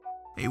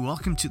Hey,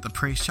 welcome to the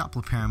Praise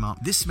Chapel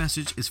Paramount. This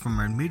message is from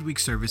our midweek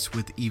service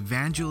with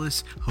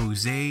evangelists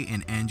Jose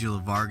and Angela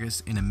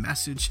Vargas in a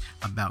message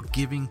about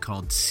giving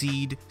called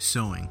Seed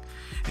Sowing.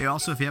 Hey,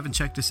 also, if you haven't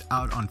checked us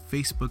out on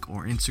Facebook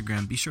or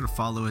Instagram, be sure to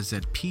follow us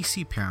at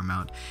PC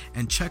Paramount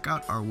and check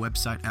out our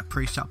website at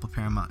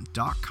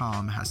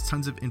praisechapelparamount.com. It has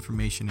tons of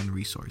information and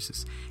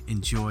resources.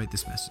 Enjoy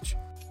this message.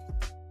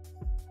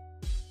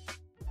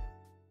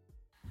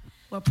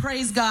 Well,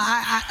 praise God.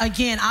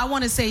 I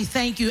want to say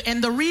thank you.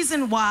 And the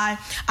reason why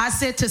I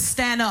said to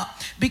stand up,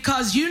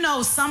 because you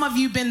know some of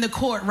you been to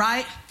court,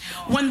 right?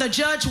 When the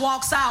judge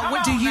walks out,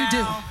 what do you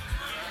do?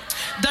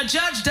 The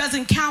judge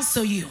doesn't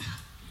counsel you.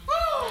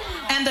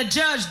 And the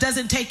judge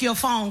doesn't take your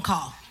phone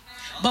call.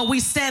 But we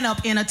stand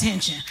up in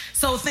attention.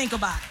 So think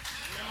about it.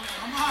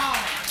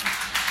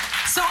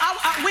 So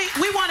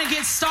we want to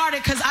get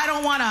started because I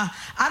don't want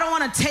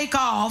to take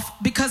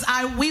off because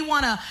we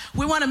want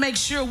to make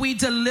sure we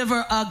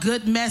deliver a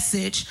good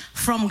message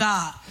from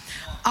God.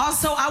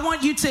 Also, I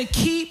want you to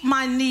keep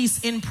my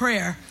niece in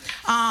prayer.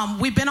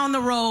 We've been on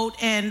the road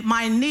and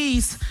my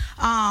niece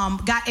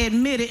got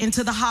admitted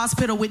into the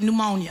hospital with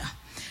pneumonia.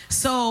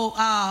 So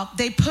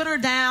they put her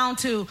down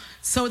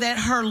so that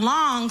her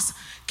lungs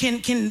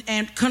can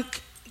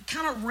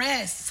kind of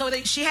rest. So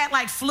she had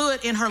like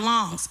fluid in her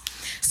lungs.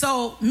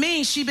 So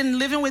she been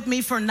living with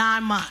me for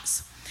 9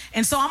 months.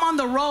 And so I'm on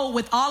the road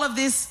with all of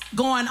this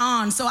going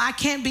on, so I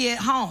can't be at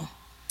home.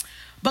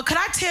 But could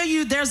I tell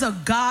you, there's a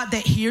God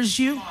that hears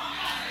you?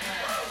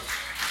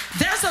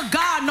 There's a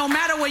God, no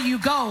matter where you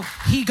go,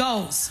 he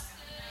goes.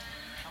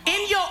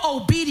 In your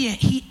obedience,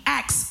 he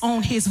acts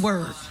on his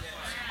word.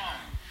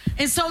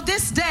 And so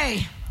this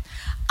day,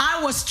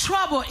 I was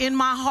troubled in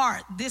my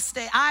heart this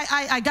day.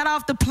 I got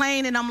off the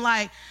plane and I'm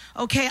like,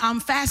 okay, I'm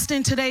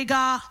fasting today,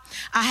 God.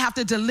 I have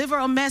to deliver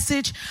a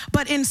message.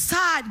 But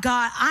inside,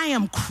 God, I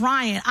am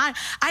crying. I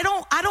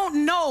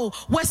don't know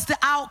what's the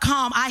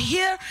outcome. I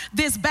hear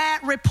this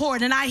bad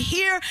report and I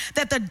hear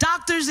that the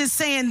doctors is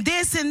saying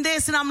this and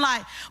this. And I'm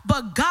like,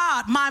 but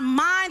God, my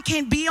mind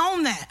can't be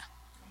on that.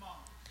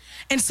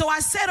 And so I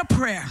said a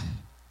prayer.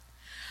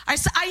 I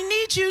said, I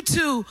need you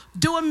to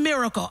do a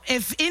miracle.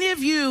 If any of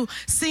you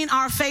seen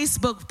our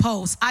Facebook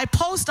post, I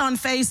post on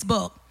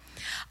Facebook.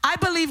 I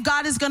believe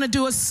God is going to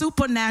do a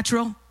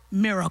supernatural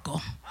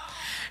miracle.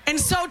 And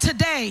so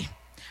today,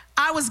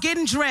 I was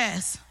getting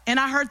dressed,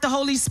 and I heard the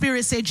Holy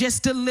Spirit say,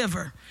 just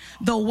deliver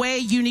the way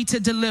you need to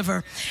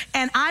deliver.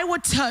 And I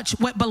would touch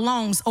what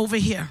belongs over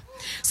here.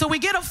 So we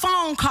get a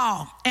phone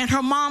call, and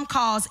her mom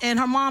calls, and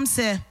her mom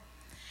said,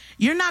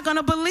 you're not going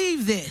to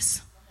believe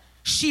this.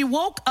 She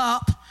woke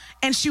up,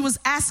 and she was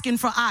asking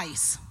for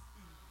ice,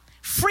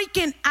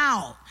 freaking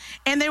out.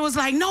 And they was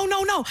like, no,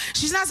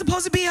 she's not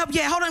supposed to be up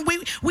yet. Hold on,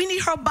 we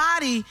need her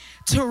body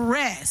to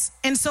rest.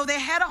 And so they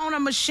had her on a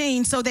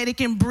machine so that it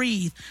can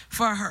breathe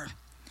for her.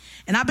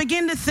 And I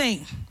began to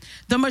think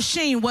the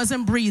machine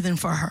wasn't breathing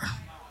for her.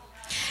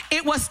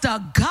 It was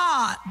the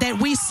God that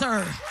we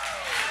serve.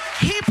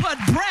 He put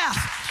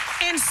breath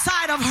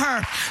inside of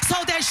her so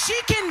that she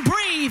can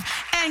breathe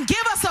and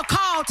give us a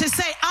call to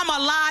say, I'm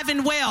alive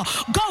and well.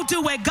 Go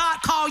do what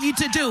God called you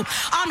to do.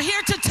 I'm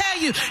here to tell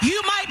you,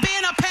 you might be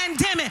in a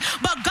pandemic,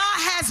 but God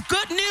has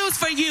good news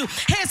for you.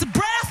 His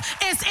breath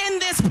is in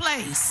this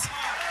place.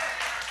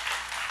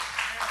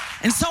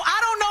 And so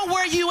I don't know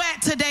where you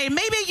at today.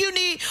 Maybe you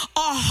need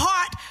a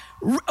heart,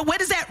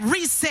 what is that,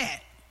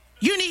 reset.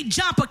 You need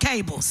jumper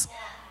cables.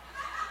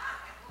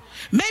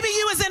 Maybe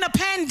you was in a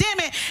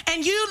pandemic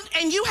and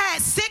you had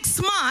 6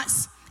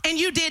 months and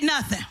you did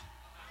nothing.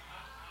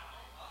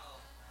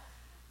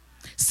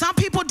 Some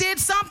people did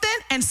something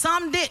and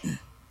some didn't.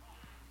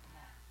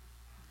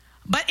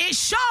 But it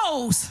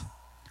shows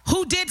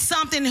who did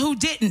something, who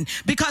didn't,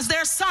 because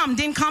there's some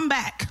didn't come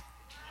back.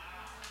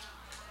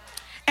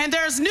 And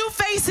there's new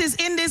faces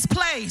in this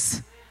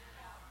place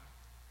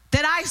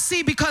that I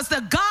see because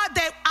the God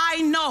that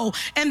I know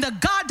and the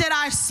God that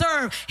I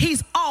serve,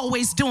 he's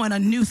always doing a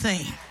new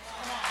thing.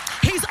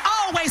 He's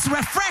always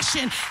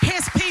refreshing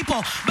his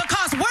people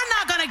because we're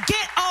not going to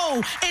get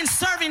old in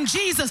serving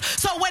Jesus.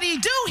 So what he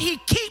do, he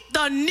keep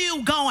the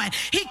new going.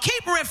 He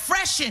keep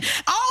refreshing.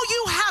 All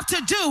you have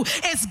to do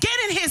is get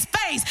in his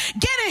face,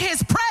 get in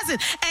his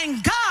presence,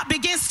 and God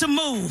begins to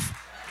move.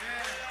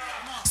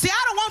 See,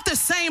 I don't want the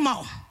same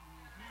old.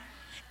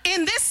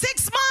 In this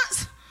 6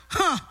 months,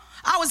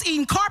 I was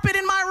eating carpet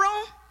in my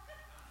room.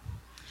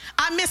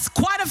 I missed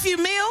quite a few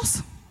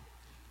meals.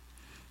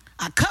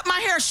 I cut my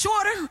hair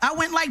shorter. I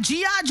went like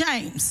G.I.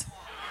 James.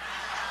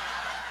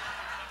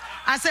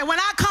 I said, when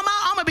I come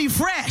out, I'm going to be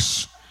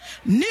fresh,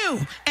 new,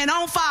 and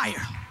on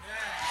fire.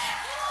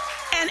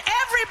 And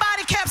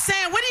everybody kept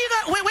saying, what are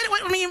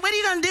you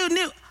going to do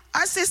new?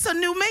 I said, it's a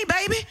new me,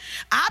 baby.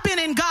 I've been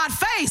in God's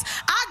face.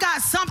 I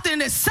got something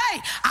to say.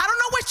 I don't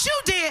know what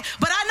you did,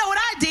 but I know what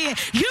I did.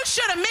 You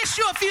should have missed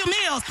you a few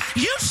meals.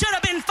 You should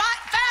have been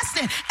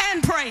fasting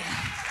and praying.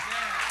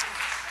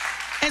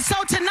 And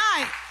so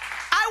tonight,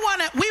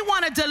 we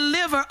want to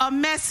deliver a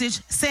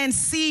message saying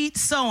seed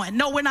sowing.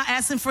 No, we're not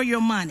asking for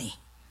your money.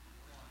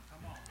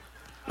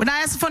 We're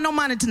not asking for no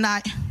money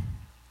tonight.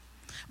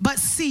 but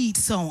seed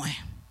sowing.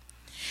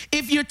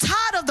 If you're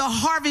tired of the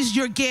harvest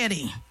you're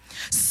getting,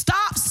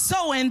 stop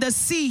sowing the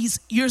seeds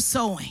you're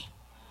sowing.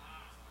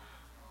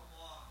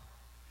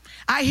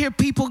 I hear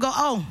people go,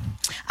 oh,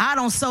 I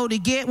don't sow to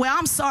get. Well,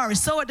 I'm sorry.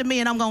 Sow it to me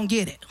and I'm going to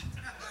get it.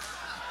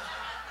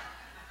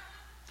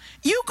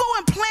 You go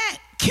and plant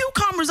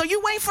cucumbers. Are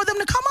you waiting for them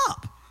to come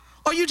up?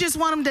 Or you just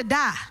want them to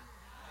die?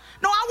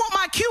 No, I want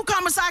my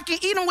cucumbers so I can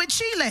eat them with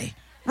chile.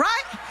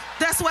 Right?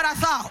 That's what I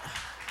thought.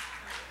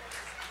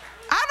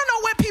 I don't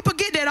know where people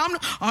get that.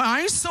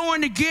 I ain't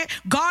sowing to get.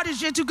 God is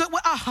just too good.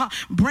 Well,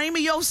 bring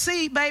me your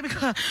seed, baby,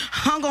 because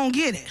I'm going to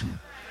get it.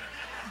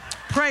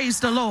 Praise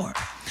the Lord.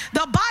 The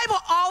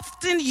Bible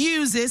often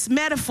uses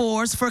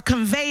metaphors for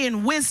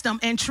conveying wisdom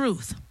and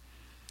truth.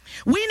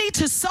 We need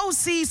to sow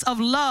seeds of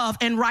love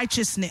and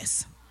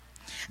righteousness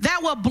that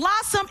will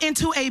blossom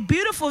into a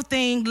beautiful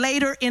thing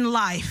later in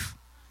life.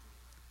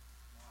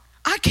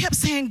 I kept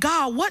saying,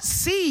 God, what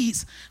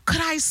seeds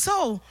could I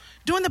sow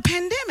during the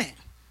pandemic?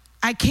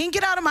 I can't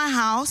get out of my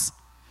house.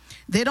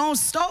 They don't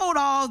stole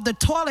all the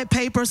toilet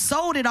paper,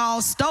 sold it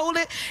all, stole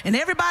it, and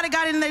everybody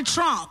got it in their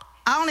trunk.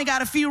 I only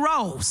got a few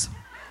rolls.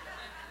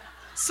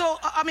 So,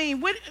 I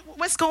mean,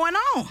 what's going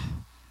on?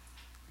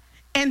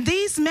 And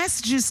these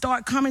messages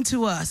start coming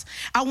to us.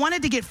 I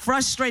wanted to get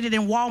frustrated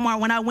in Walmart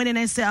when I went in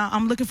and said,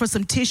 I'm looking for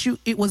some tissue.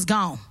 It was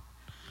gone.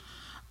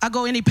 I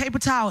go, any paper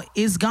towel?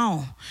 It's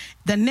gone.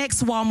 The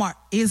next Walmart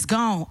is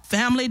gone.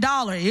 Family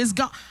Dollar is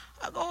gone.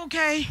 I go,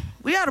 okay,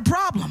 we got a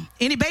problem.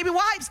 Any baby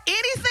wipes?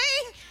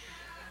 Anything?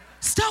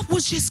 Stuff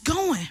was just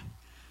going.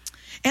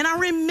 And I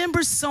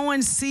remember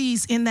sowing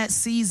seeds in that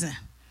season,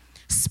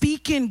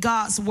 speaking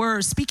God's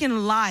word, speaking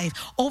life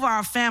over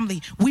our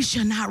family. We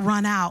should not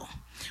run out.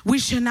 We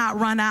should not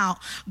run out.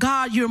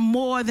 God, you're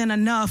more than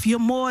enough. You're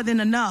more than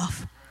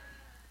enough.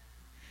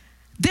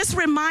 This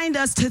reminds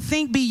us to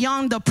think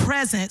beyond the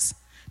present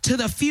to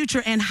the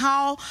future and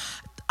how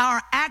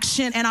our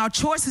action and our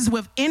choices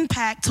will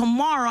impact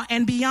tomorrow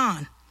and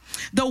beyond.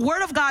 The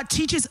Word of God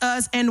teaches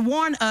us and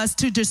warns us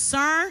to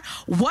discern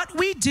what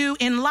we do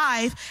in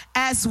life,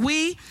 as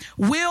we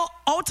will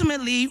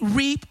ultimately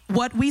reap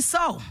what we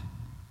sow.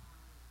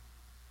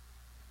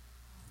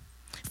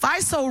 If I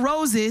sow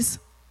roses,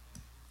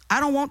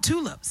 I don't want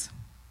tulips.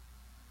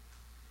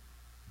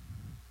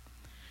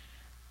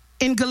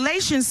 In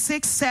Galatians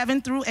 6,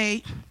 7 through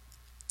 8,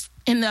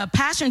 in the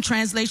Passion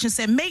Translation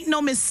said, make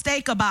no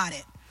mistake about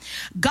it.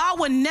 God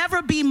will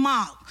never be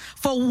mocked,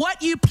 for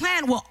what you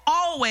plant will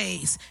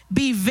always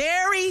be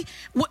the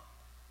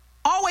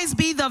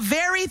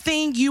very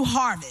thing you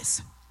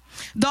harvest.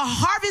 The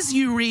harvest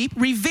you reap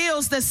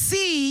reveals the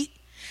seed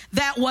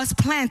that was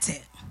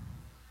planted.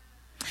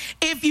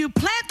 If you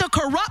plant the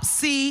corrupt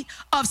seed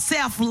of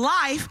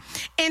self-life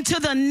into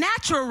the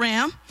natural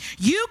realm,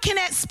 you can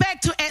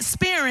expect to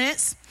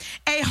experience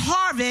a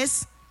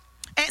harvest,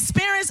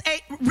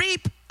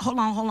 Hold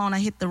on, I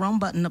hit the wrong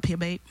button up here,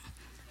 babe.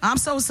 I'm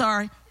so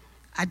sorry.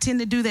 I tend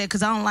to do that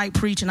because I don't like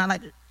preaching. I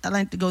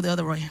like to go the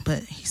other way,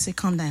 but he said,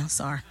 calm down,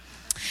 sorry.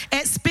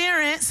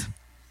 Experience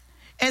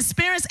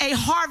a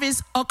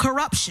harvest of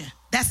corruption.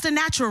 That's the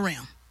natural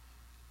realm.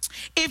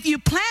 If you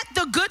plant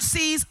the good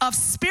seeds of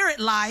spirit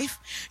life,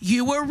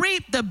 you will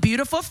reap the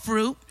beautiful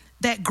fruit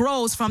that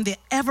grows from the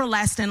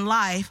everlasting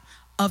life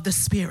of the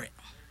Spirit.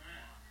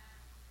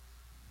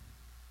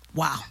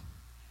 Wow.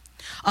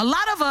 A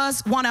lot of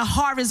us want a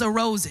harvest of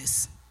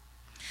roses,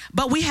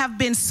 but we have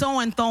been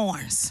sowing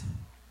thorns.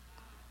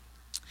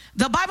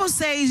 The Bible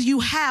says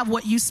you have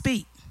what you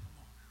speak.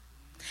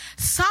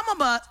 Some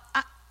of us,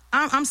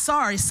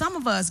 some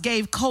of us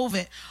gave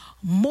COVID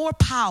more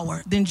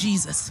power than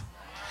Jesus.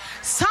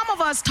 Some of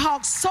us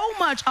talk so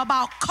much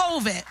about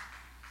COVID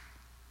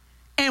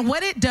and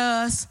what it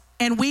does,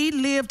 and we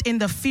lived in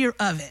the fear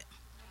of it.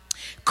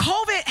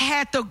 COVID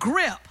had the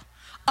grip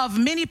of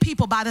many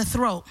people by the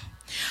throat.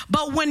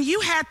 But when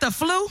you had the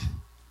flu,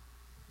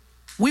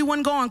 we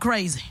weren't going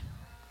crazy.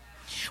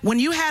 When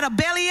you had a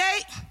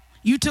bellyache,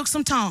 you took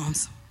some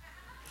Tums.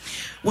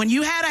 When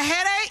you had a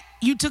headache,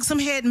 you took some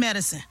head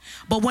medicine.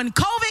 But when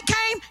COVID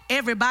came,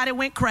 everybody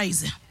went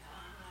crazy.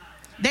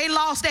 They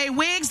lost their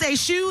wigs, their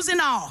shoes,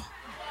 and all.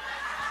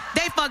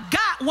 They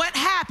forgot what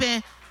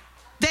happened,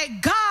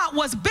 that God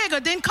was bigger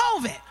than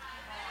COVID.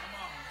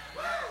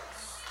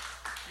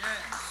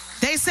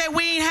 They said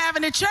we ain't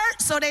having a church,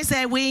 so they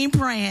said we ain't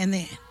praying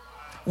then.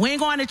 We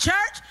ain't going to church.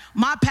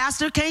 My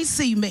pastor can't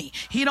see me.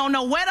 He don't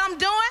know what I'm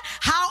doing,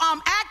 how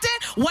I'm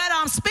acting, what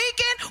I'm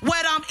speaking,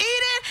 what I'm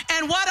eating,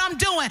 and what I'm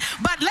doing.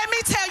 But let me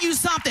tell you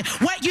something.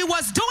 What you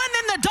was doing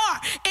in the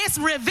dark is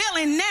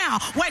revealing now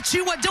what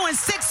you were doing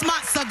 6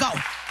 months ago.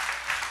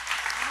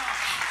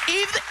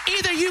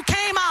 Either you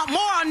came out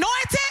more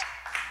anointed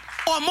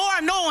or more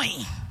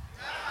annoying.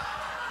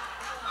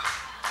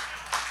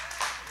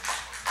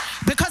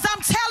 Because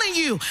I'm telling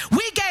you,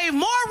 we gave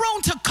more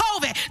room to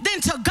COVID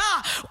than to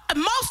God.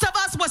 Most of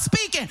us were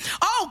speaking,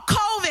 oh,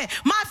 COVID,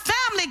 my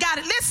family got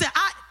it. Listen,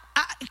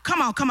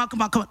 come on.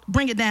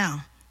 Bring it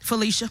down,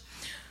 Felicia.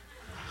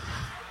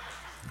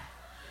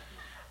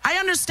 I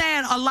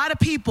understand a lot of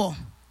people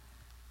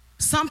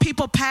Some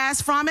people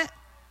pass from it,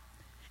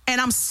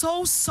 and I'm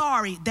so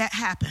sorry that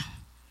happened.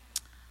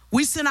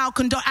 We send out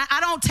condolences. I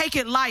don't take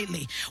it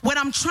lightly. What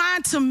I'm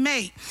trying to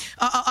make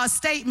a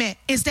statement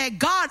is that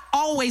God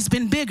always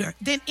been bigger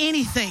than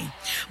anything.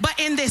 But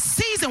in this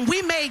season,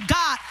 we made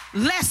God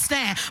less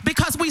than,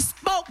 because we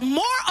spoke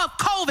more of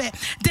COVID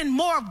than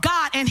more of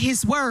God and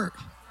his word.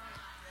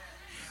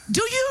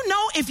 Do you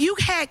know if you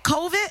had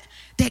COVID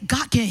that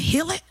God can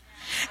heal it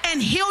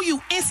and heal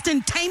you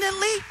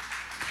instantaneously?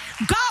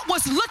 God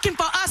was looking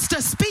for us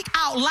to speak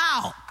out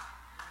loud.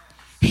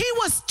 He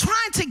was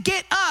trying to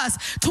get us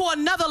to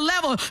another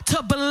level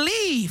to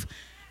believe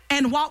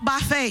and walk by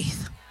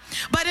faith.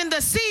 But in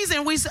the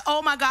season, we said,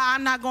 oh my God,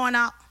 I'm not going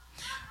out.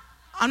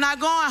 I'm not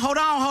going.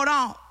 Hold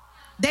on.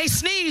 They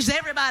sneezed,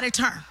 everybody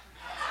turned.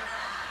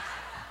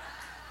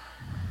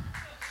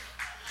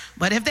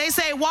 But if they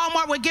say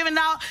Walmart were giving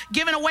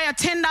away a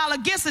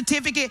 $10 gift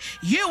certificate,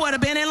 you would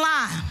have been in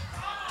line.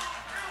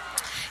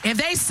 If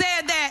they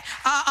said that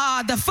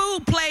the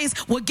food place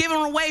were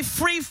giving away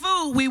free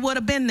food, we would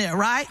have been there,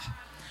 right?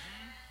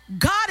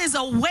 God is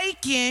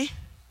awakening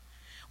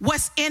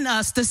what's in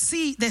us, the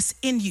seed that's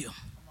in you.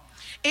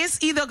 It's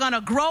either going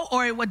to grow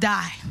or it will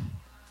die.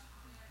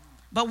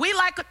 But we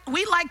like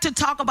to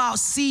talk about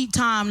seed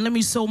time. Let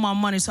me sow my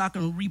money so I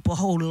can reap a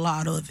whole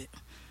lot of it.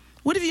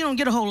 What if you don't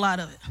get a whole lot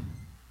of it?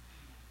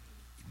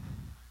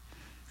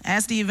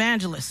 Ask the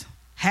evangelist.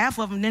 Half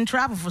of them didn't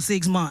travel for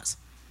 6 months.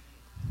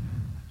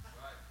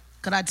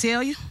 Could I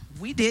tell you?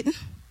 We didn't.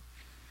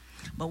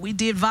 But we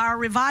did viral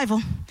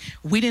revival.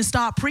 We didn't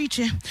stop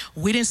preaching.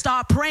 We didn't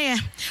stop praying.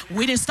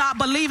 We didn't stop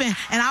believing.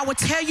 And I will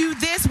tell you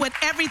this with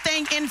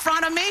everything in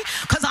front of me,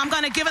 because I'm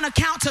going to give an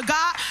account to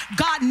God.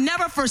 God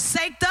never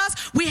forsaked us.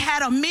 We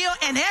had a meal,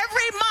 and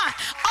every month,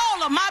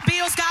 all of my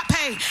bills got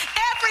paid.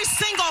 Every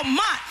single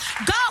month,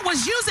 God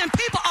was using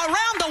people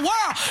around the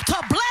world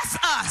to bless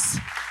us.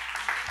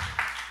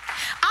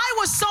 I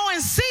was sowing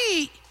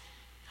seed,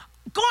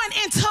 going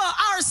into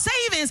our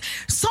savings,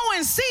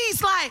 sowing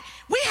seeds like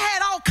we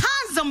had all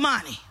kinds of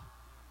money.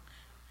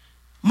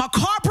 My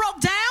car broke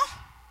down.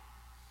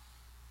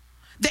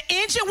 The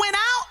engine went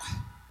out.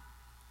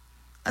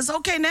 I said,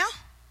 okay, now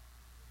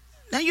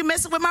you're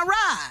messing with my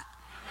ride.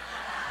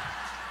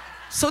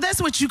 So that's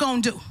what you're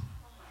going to do.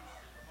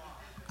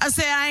 I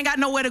said, I ain't got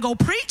nowhere to go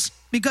preach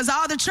because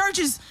all the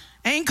churches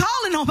ain't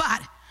calling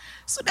nobody.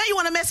 So now you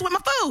want to mess with my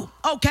food.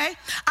 Okay,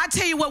 I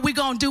tell you what we're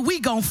going to do. We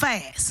going to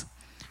fast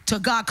till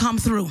God come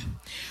through.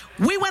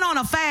 We went on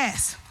a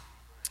fast.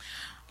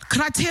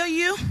 Can I tell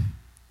you?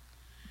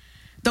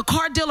 The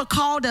car dealer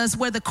called us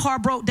where the car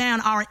broke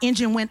down, our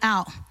engine went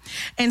out,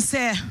 and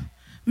said,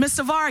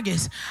 Mr.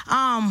 Vargas,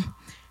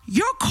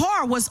 your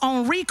car was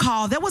on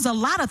recall. There was a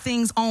lot of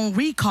things on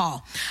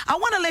recall. I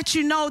want to let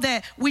you know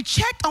that we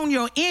checked on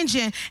your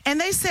engine, and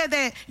they said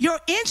that your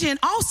engine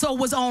also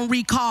was on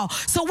recall.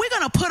 So we're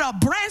going to put a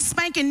brand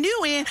spanking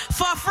new in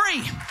for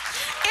free.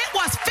 It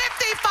was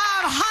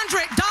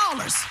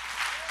 $5,500.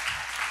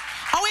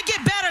 Oh, it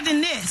get better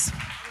than this.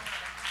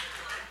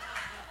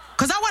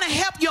 Because I want to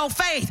help your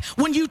faith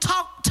when you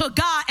talk to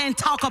God and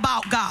talk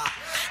about God.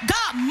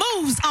 God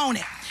moves on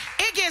it.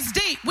 It gets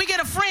deep. We get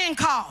a friend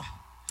call.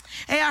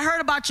 Hey, I heard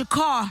about your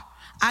car.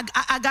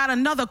 I got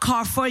another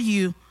car for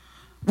you.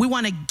 We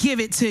want to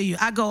give it to you.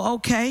 I go,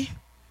 okay.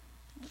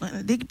 Well,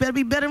 it better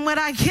be better than what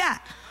I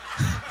got.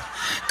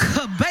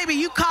 Cause baby,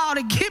 you called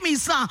to give me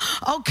some.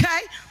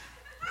 Okay.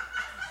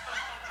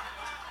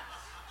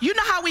 You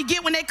know how we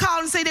get when they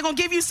call and say they're going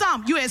to give you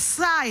something. You're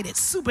excited,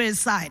 super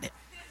excited.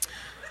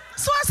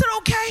 So I said,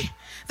 okay.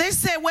 They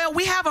said, well,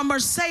 we have a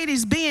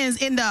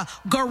Mercedes-Benz in the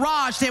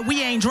garage that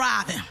we ain't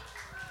driving.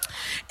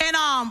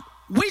 And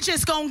we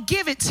just going to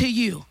give it to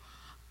you.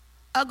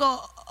 I go,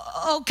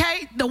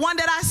 okay, the one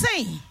that I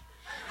seen.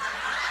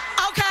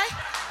 Okay.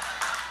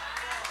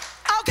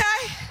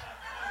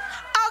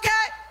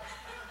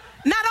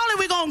 Not only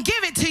we going to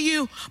give it to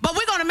you, but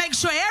we're going to make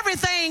sure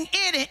everything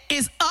in it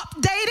is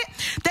updated.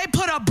 They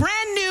put a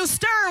brand new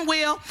steering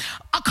wheel.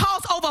 It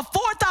costs over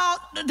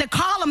 $4,000. The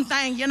column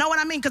thing, you know what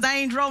I mean? Because I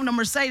ain't drove no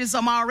Mercedes, so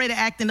I'm already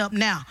acting up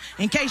now.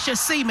 In case you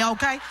see me,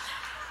 okay?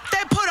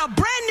 They put a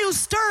brand new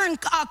steering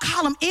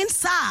column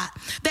inside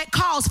that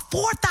costs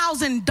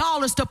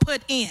 $4,000 to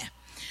put in.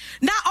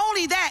 Not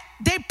only that,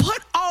 they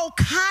put all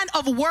kind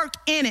of work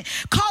in it.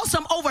 Cost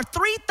them over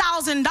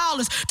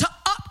 $3,000 to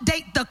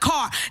update the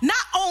car.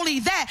 Not only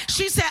that,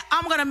 she said,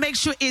 I'm going to make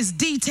sure it's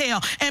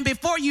detailed. And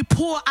before you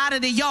pull out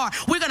of the yard,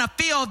 we're going to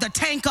fill the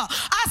tank up.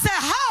 I said,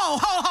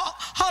 hold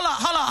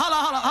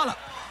up.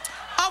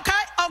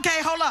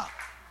 Okay, hold up.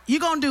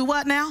 You going to do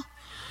what now?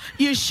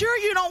 You sure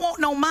you don't want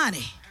no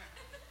money?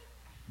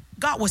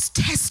 God was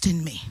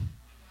testing me.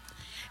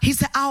 He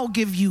said, I'll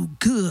give you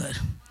good.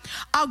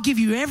 I'll give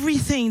you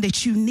everything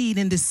that you need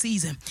in this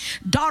season.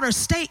 Daughter,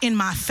 stay in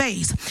my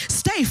face.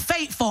 Stay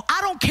faithful. I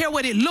don't care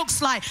what it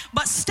looks like,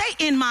 but stay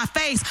in my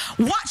face.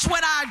 Watch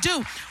what I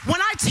do. When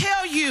I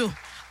tell you,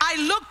 I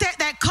looked at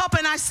that cup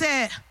and I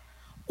said,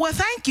 well,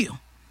 thank you.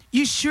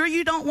 You sure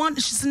you don't want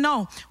it? She said,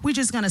 no, we're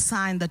just going to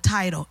sign the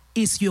title.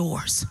 It's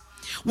yours.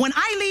 When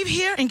I leave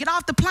here and get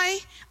off the plane,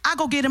 I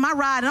go get in my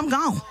ride and I'm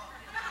gone.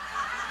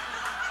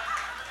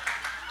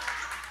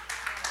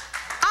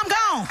 I'm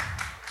gone.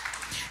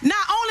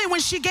 Not only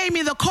when she gave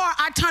me the car,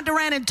 I turned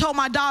around and told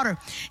my daughter,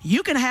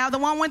 you can have the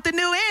one with the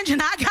new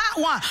engine. I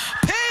got one.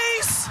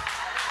 Peace.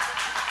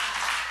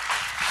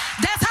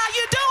 That's how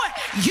you do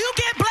it. You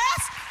get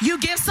blessed, you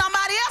give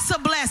somebody else a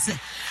blessing.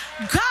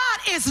 God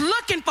is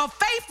looking for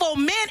faithful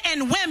men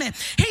and women.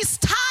 He's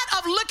tired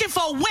of looking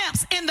for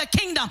wimps in the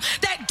kingdom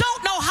that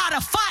don't know how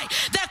to fight.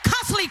 They're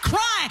constantly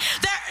crying.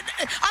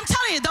 I'm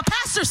telling you, the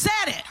pastor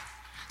said it.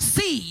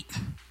 Seed.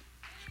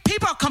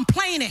 People are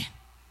complaining.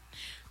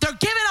 They're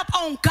giving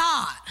up on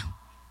God.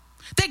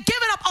 They're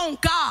giving up on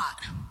God.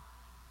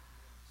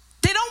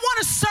 They don't want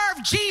to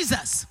serve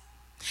Jesus.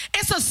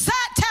 It's a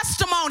sad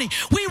testimony.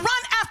 We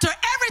run after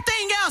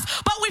everything else,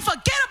 but we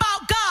forget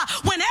about God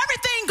when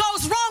everything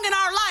goes wrong in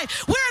our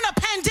life. We're in a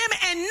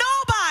pandemic and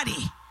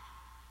nobody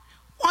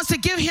wants to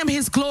give him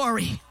his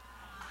glory.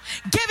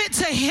 Give it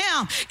to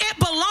him. It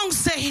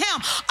belongs to him.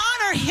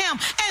 Honor him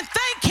and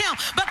thank him,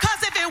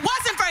 because if it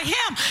wasn't for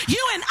him,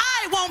 you and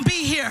I won't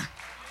be here.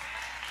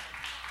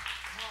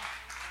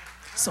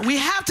 So we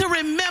have to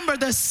remember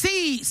the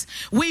seeds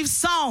we've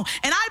sown.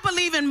 And I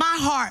believe in my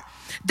heart,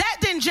 that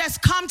didn't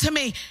just come to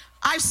me.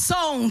 I've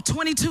sown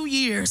 22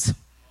 years.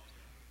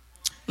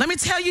 Let me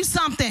tell you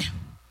something.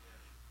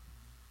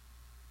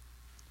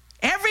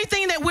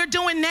 Everything that we're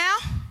doing now,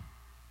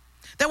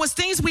 there was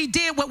things we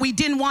did what we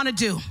didn't want to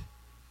do.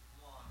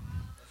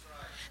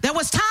 There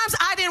was times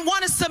I didn't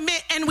want to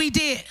submit and we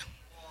did.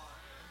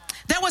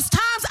 There was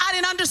times I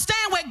didn't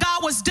understand what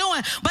God was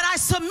doing, but I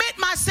submit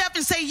myself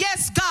and say,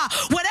 yes, God,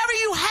 whatever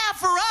you have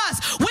for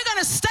us, we're going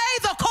to stay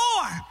the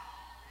core.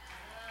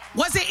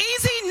 Was it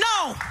easy?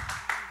 No.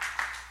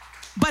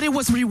 But it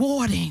was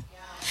rewarding.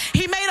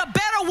 He made a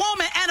better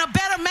woman and a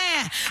better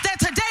man, that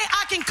today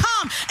I can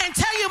come and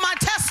tell you my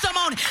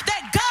testimony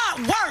that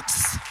God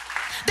works.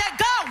 That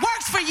God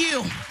works for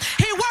you.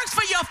 He works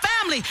for your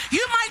family.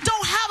 You might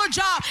don't have a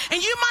job,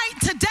 and you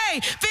might today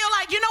feel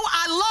like, you know,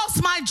 I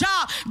lost my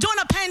job during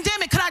a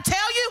pandemic. Could I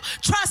tell you?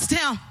 Trust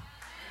him.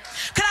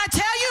 Could I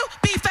tell you?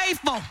 Be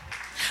faithful.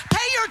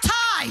 Pay your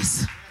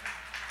tithes.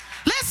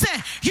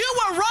 Listen, you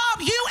will rob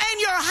you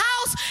and your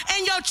house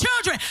and your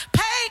children.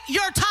 Pay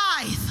your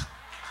tithe.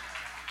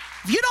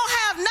 If you don't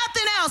have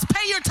nothing else,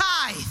 pay your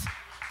tithe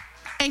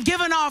and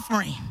give an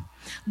offering.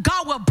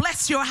 God will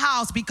bless your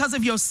house because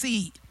of your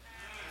seed.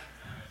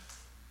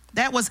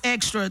 That was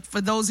extra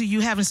for those of you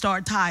who haven't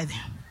started tithing.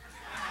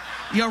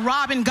 You're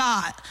robbing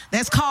God.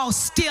 That's called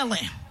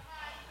stealing.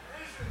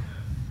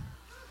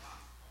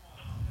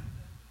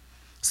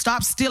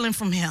 Stop stealing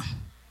from him.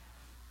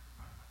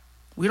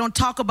 We don't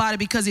talk about it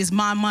because it's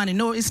my money.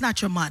 No, it's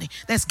not your money.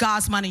 That's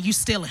God's money. You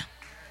stealing.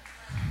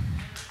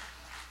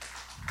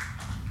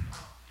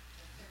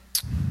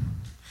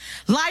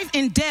 Life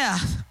and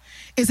death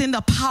is in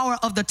the power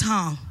of the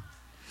tongue.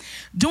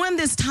 During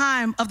this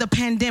time of the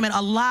pandemic,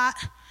 a lot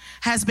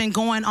has been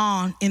going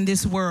on in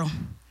this world.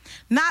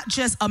 Not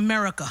just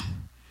America,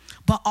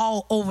 but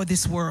all over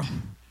this world.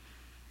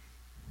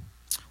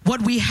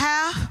 What we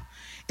have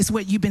is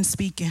what you've been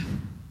speaking.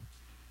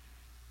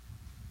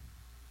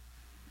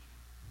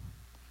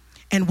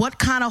 And what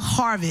kind of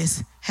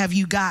harvest have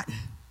you gotten?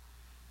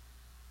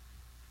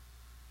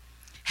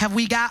 Have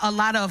we got a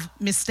lot of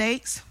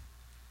mistakes?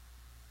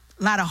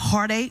 A lot of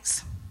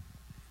heartaches?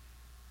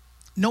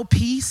 No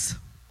peace?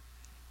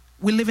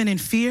 We're living in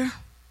fear?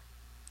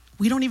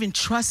 We don't even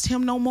trust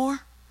him no more?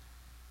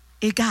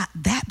 It got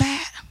that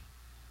bad?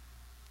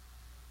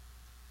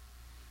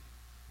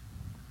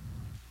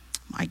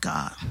 My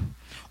God.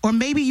 Or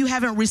maybe you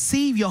haven't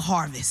received your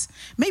harvest.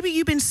 Maybe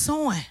you've been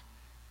sowing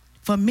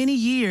for many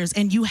years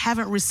and you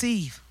haven't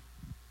received.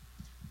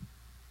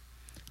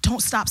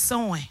 Don't stop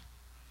sowing.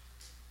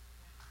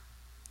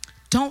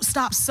 Don't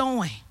stop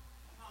sowing.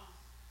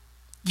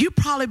 You're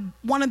probably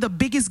one of the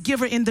biggest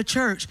giver in the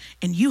church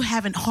and you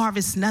haven't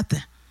harvested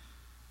nothing.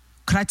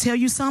 Could I tell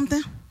you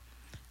something?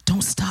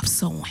 Don't stop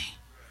sowing.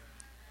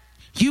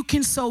 You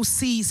can sow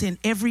seeds in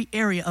every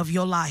area of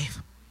your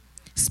life.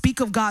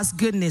 Speak of God's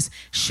goodness.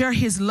 Share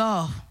his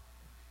love.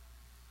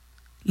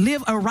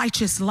 Live a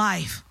righteous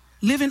life.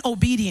 Live in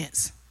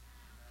obedience.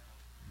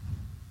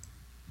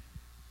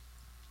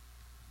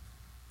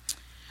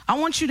 I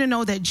want you to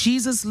know that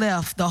Jesus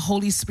left the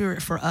Holy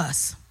Spirit for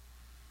us.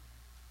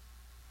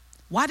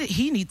 Why did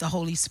he need the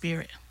Holy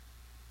Spirit?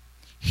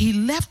 He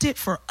left it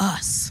for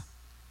us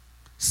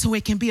so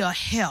it can be a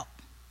help,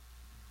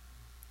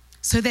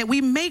 so that we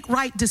make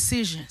right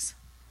decisions,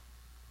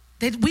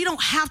 that we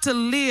don't have to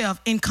live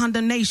in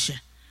condemnation.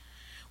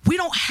 We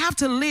don't have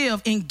to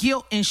live in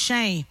guilt and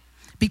shame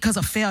because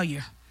of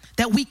failure,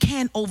 that we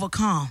can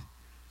overcome.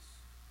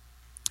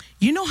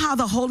 You know how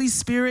the Holy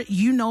Spirit,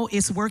 you know,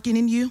 is working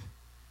in you?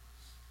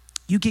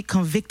 You get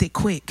convicted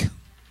quick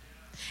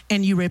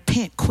and you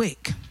repent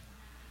quick.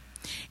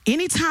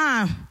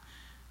 Anytime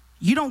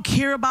you don't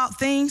care about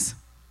things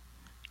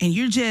and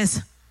you're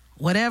just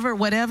whatever,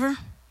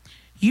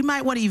 you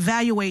might want to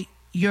evaluate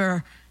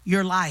your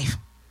life.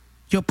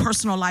 your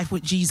personal life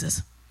with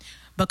Jesus.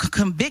 But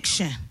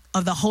conviction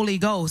of the Holy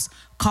Ghost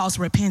causes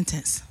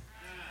repentance.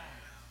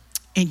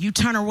 And you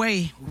turn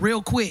away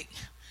real quick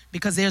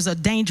because there's a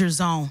danger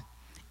zone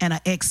and an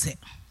exit.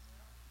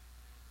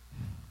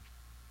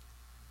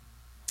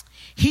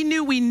 He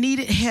knew we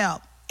needed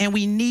help and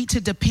we need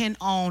to depend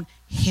on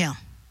him.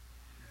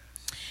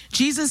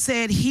 Jesus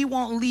said he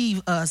won't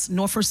leave us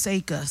nor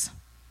forsake us.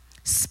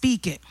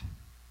 Speak it.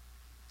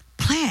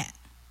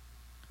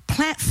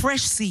 Plant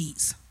fresh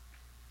seeds.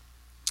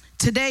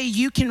 Today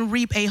you can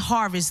reap a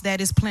harvest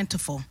that is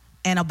plentiful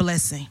and a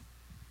blessing.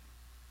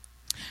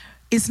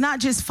 It's not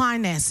just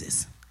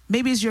finances.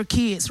 Maybe it's your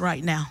kids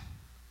right now.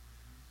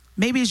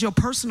 Maybe it's your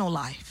personal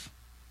life.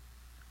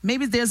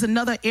 Maybe there's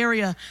another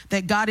area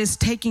that God is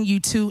taking you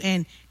to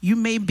and you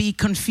may be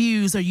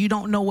confused or you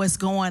don't know what's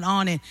going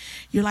on and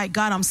you're like,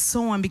 God, I'm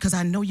sowing because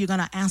I know you're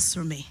going to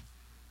answer me.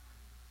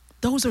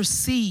 Those are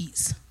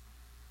seeds.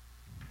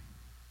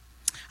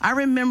 I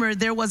remember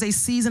there was a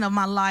season of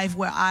my life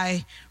where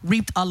I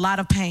reaped a lot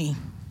of pain.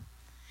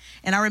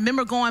 And I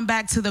remember going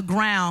back to the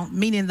ground,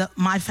 meaning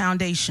my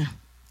foundation.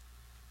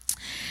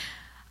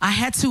 I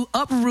had to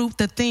uproot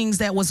the things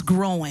that was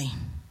growing.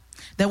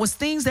 There was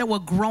things that were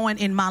growing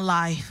in my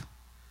life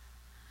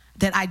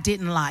that I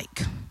didn't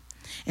like.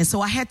 And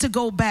so I had to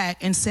go back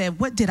and say,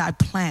 what did I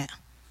plant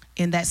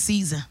in that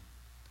season?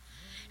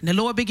 And the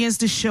Lord begins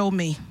to show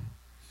me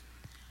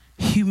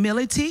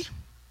humility.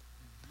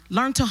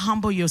 Learn to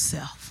humble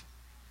yourself.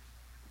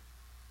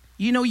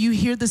 You know, you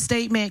hear the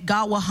statement,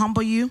 God will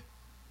humble you.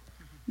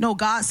 No,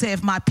 God said,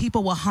 if my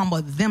people will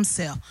humble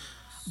themselves.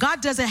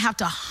 God doesn't have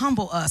to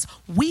humble us.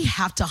 We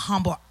have to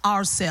humble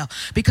ourselves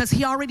because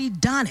he already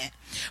done it.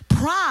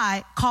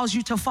 Pride calls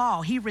you to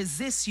fall. He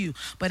resists you.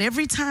 But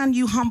every time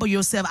you humble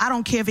yourself, I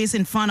don't care if it's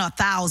in front of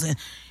 1,000,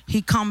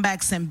 he come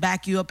back and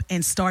back you up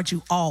and start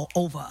you all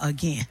over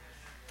again.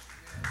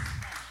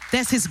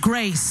 That's his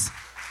grace.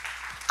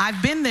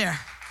 I've been there.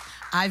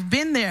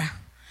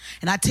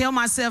 And I tell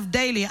myself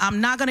daily,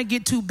 I'm not going to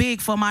get too big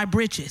for my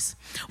britches.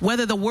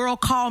 Whether the world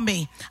call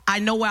me, I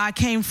know where I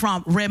came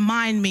from.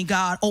 Remind me,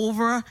 God,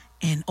 over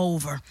and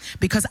over.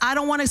 Because I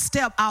don't want to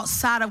step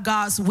outside of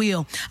God's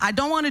will. I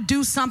don't want to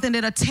do something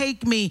that'll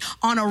take me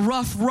on a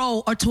rough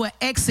road or to an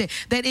exit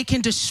that it can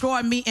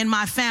destroy me and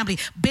my family.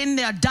 Been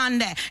there, done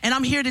that. And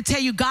I'm here to tell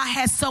you, God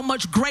has so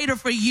much greater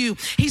for you.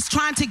 He's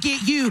trying to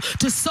get you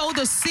to sow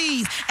the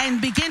seeds and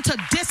begin to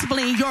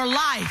discipline your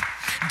life.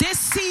 This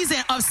season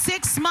of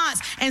 6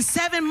 months and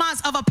 7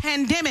 months of a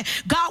pandemic,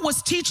 God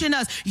was teaching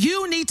us,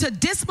 you need to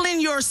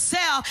discipline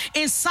yourself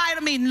inside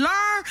of me.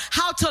 Learn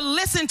how to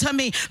listen to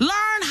me.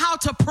 Learn how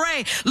to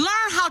pray.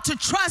 Learn how to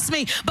trust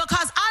me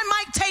because I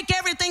might take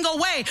everything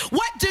away.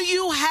 What do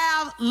you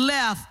have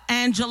left,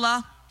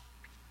 Angela?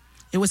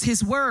 It was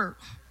his word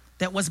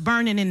that was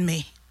burning in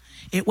me.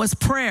 It was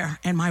prayer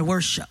and my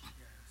worship.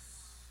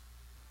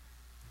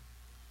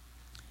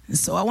 And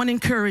so I want to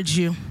encourage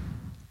you.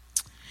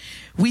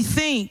 We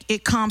think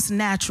it comes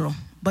natural,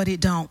 but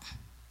it don't.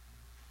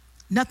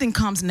 Nothing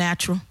comes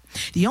natural.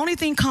 The only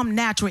thing come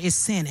natural is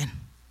sinning.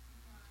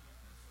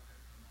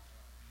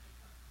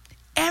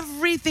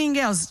 Everything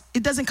else,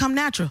 it doesn't come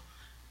natural.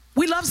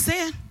 We love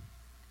sin.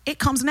 It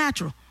comes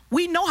natural.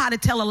 We know how to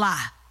tell a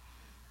lie.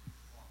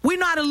 We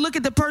know how to look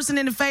at the person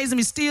in the face and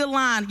be still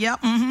lying. Yep,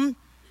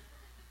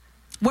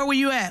 Where were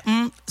you at?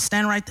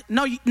 Stand right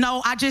there.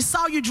 No, I just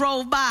saw you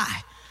drove by.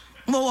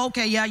 Oh,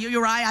 okay, yeah,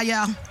 you're right,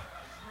 yeah.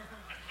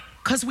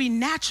 Because we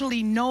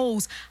naturally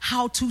knows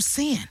how to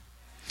sin.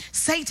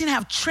 Satan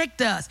have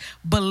tricked us.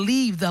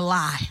 Believe the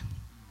lie.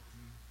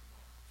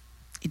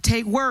 It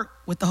takes work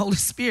with the Holy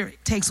Spirit.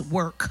 It takes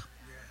work.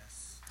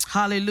 Yes.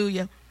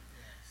 Hallelujah. Yes.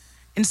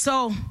 And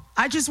so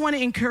I just want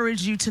to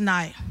encourage you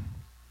tonight.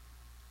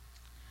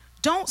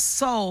 Don't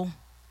sow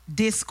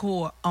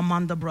discord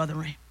among the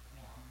brethren.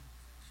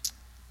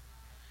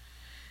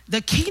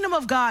 The kingdom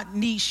of God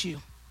needs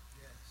you.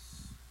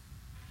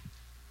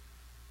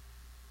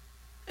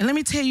 And let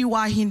me tell you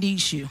why he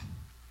needs you.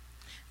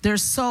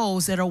 There's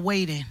souls that are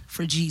waiting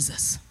for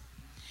Jesus.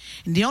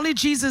 And the only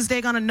Jesus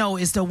they're going to know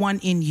is the one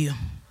in you.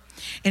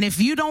 And if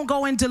you don't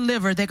go and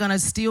deliver, they're going to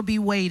still be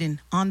waiting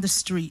on the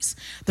streets.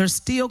 They're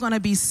still going to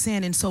be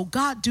sinning. So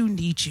God do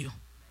need you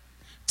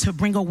to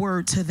bring a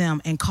word to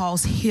them and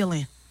cause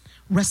healing,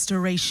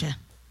 restoration.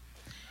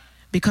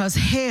 Because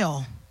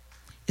hell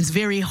is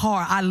very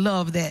hard. I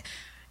love that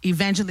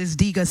Evangelist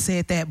Diga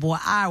said that, boy.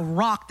 I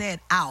rocked that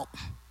out.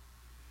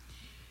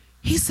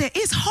 He said,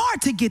 it's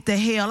hard to get to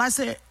hell. I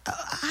said,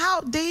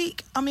 how,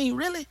 Dig? I mean,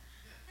 really?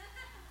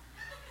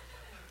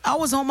 I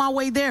was on my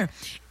way there.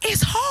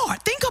 It's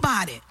hard. Think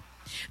about it.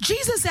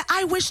 Jesus said,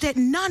 I wish that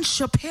none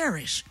should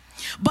perish,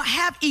 but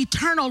have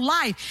eternal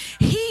life.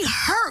 He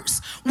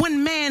hurts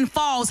when man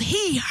falls.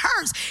 He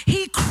hurts.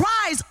 He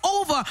cries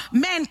over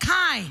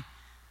mankind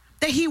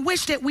that he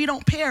wished that we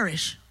don't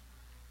perish.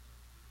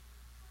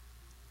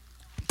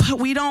 But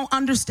we don't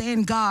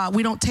understand God.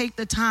 We don't take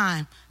the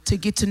time to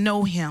get to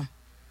know him.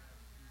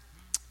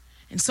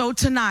 And so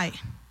tonight,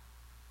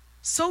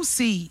 sow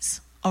seeds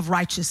of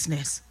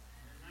righteousness,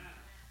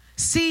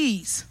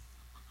 seeds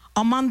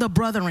among the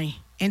brethren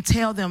and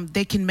tell them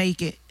they can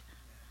make it.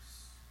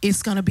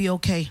 It's going to be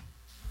okay.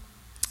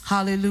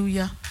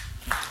 Hallelujah.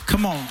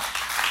 Come on.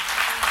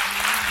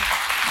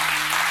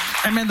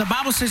 Amen. The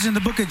Bible says in the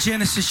book of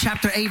Genesis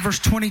chapter 8 verse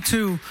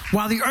 22,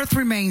 while the earth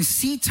remains,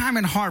 seed time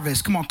and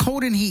harvest, come on,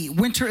 cold and heat,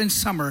 winter and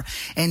summer,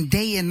 and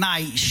day and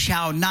night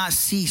shall not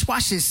cease.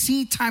 Watch this,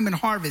 seed time and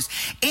harvest.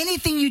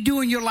 Anything you do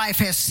in your life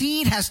has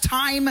seed, has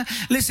time,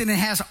 listen, it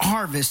has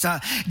harvest.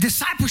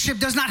 Discipleship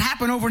does not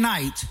happen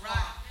overnight.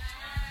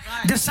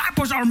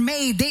 Disciples are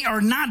made. They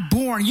are not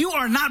born. You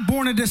are not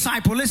born a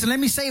disciple. Listen, let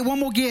me say it one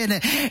more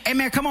again.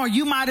 Amen. Come on.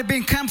 You might have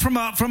been come from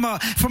a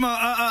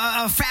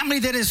family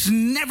that has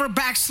never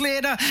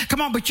backslid.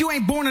 Come on, but you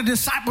ain't born a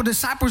disciple.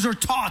 Disciples are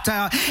taught.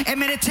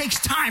 Amen. It takes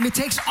time. It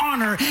takes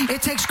honor.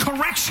 It takes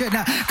correction.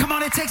 Come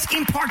on. It takes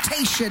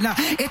impartation.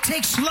 It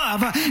takes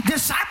love.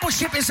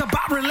 Discipleship is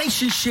about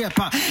relationship.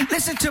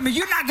 Listen to me.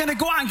 You're not going to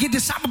go out and get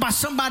discipled by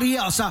somebody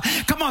else.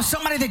 Come on.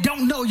 Somebody that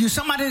don't know you.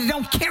 Somebody that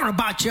don't care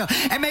about you.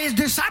 Amen. It's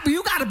disciple.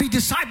 You got to be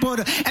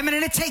discipled. I mean,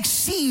 and it takes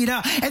seed,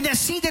 and that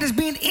seed that is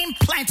being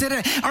implanted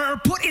or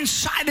put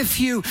inside of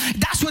you.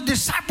 That's what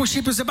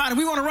discipleship is about. And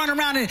we want to run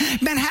around and,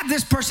 man, have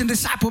this person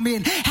disciple me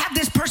and have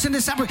this person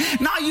disciple me.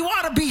 No, you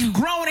ought to be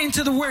grown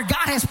into the where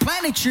God has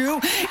planted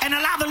you and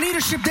allow the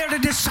leadership there to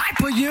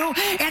disciple you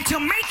and to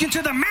make you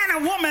to the man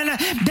and woman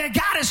that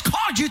God has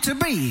called you to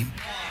be.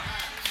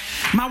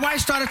 My wife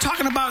started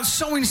talking about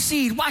sowing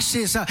seed. Watch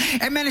this.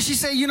 Amen. And she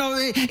said, you know,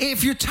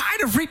 if you're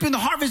tired of reaping the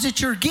harvest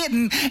that you're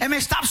getting, amen,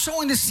 stop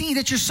sowing the seed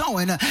that you're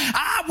sowing.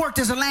 I worked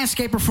as a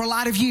landscaper for a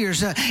lot of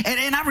years. And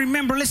I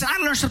remember, listen, I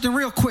learned something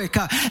real quick.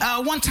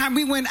 One time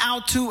we went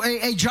out to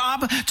a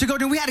job to go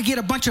do. We had to get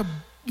a bunch of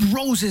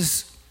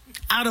roses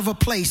out of a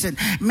place, and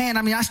man,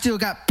 I mean, I still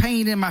got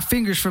pain in my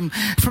fingers from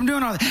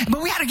doing all that.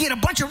 But we had to get a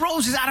bunch of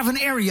roses out of an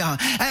area,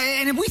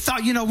 and we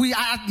thought,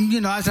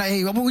 I was like,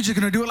 hey, we're just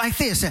gonna do it like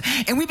this,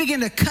 and we began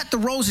to cut the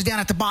roses down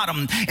at the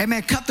bottom, and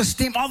man, cut the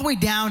stem all the way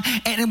down,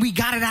 and then we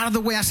got it out of the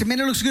way. I said,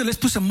 man, it looks good. Let's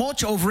put some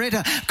mulch over it,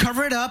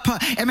 cover it up,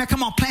 and man,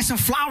 come on, plant some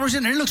flowers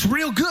in there. It looks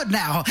real good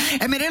now.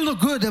 I mean, it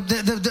looked good.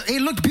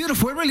 It looked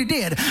beautiful. It really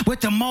did.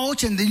 With the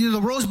mulch and the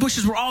rose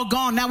bushes were all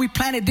gone. Now we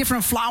planted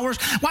different flowers.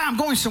 Wow, I'm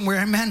going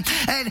somewhere, man.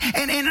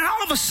 And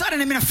all of a sudden,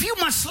 I mean, a few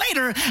months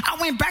later, I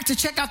went back to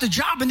check out the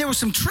job, and there were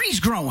some trees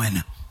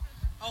growing.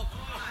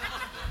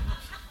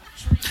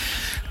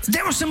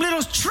 There were some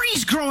little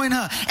trees growing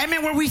up. I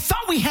mean, where we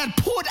thought we had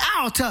pulled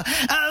out,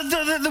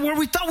 where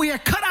we thought we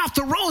had cut out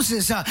the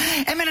roses. And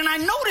I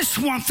noticed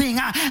one thing.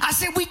 I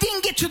said, we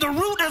didn't get to the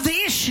root of the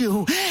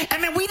issue. I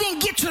mean, we didn't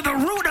get to the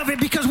root of it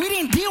because we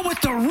didn't deal with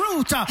the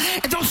root.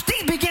 And those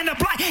things began to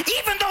blight.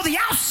 Even though the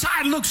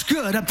outside looks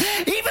good,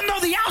 even though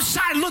the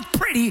outside looked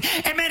pretty,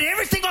 and man,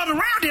 everything all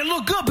around it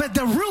looked good, but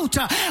the root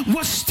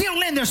was still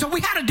in there. So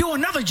we had to do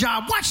another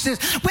job. Watch this.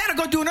 We had to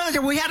go do another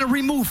job. We had to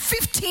remove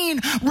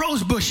 15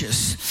 rose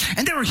bushes.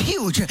 And they were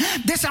huge.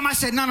 This time I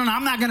said, no,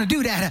 I'm not going to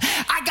do that.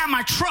 I got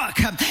my truck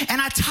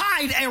and I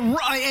tied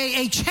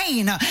a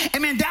chain,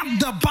 down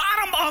the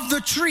bottom of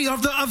the tree,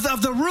 of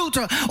the root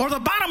or the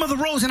bottom of the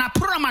rose, and I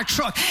put it on my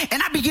truck,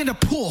 and I began to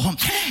pull.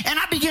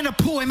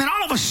 And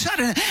all of a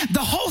sudden,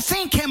 the whole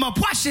thing came up.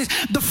 Watch this.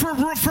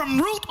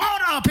 From root on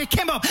up, it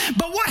came up.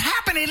 But what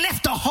happened? It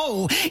left a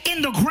hole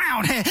in the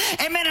ground.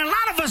 Amen. A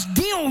lot of us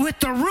deal with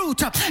the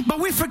root, but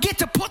we forget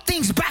to put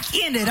things back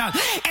in it.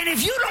 And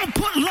if you don't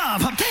put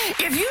love,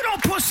 if you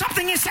don't put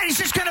something inside, it's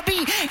just going to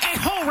be a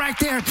hole right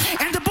there.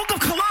 And the book of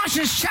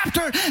Colossians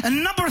chapter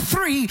number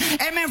 3,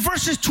 amen,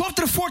 verses 12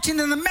 to 14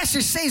 in the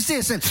Message says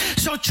this: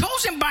 so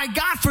chosen by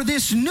God for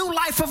this new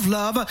life of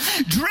love,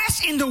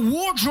 dress in the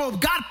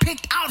wardrobe God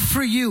picked out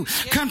for you.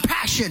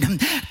 Compassion,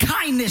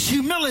 kindness,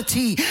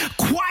 humility,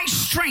 quiet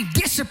strength,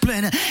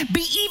 discipline,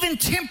 be even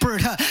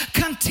tempered,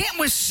 content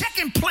with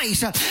second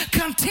place,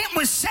 content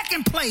with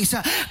second place,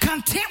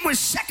 content with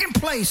second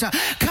place,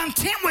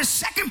 content with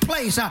second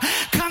place,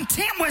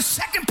 content with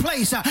second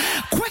place,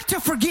 quick to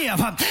forgive,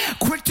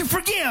 quick to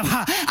forgive,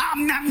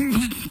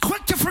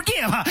 quick to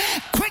forgive,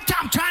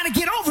 I'm trying to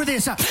get over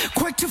this,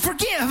 quick to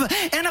forgive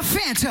an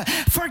offense,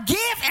 forgive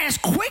as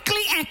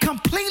quickly and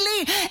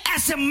completely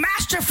as the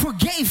master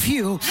forgave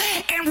you,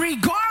 and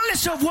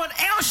regardless of what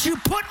else you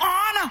put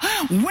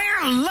on,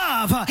 wear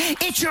love.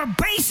 It's your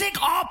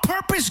basic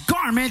all-purpose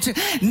garment.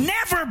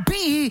 Never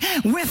be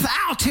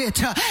without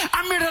it.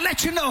 I'm here to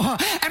let you know,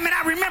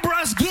 I remember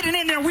us getting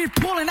in there, we were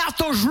pulling out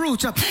those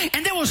roots,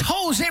 and there was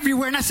holes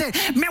everywhere, and I said,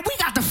 man, we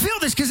got to fill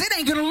this because it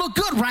ain't gonna look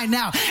good right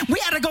now. We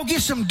had to go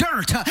get some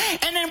dirt,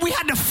 and then we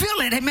had to fill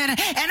it, amen.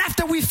 And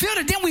after we filled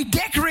it, then we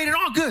decorated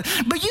all good.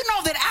 But you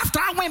know that after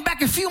I went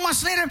back a few months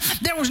months later,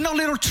 there was no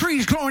little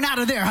trees growing out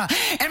of there.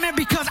 Amen.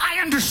 Because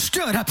I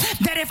understood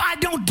that if I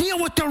don't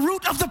deal with the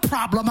root of the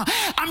problem,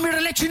 I'm here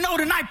to let you know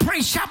tonight,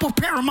 Praise Chapel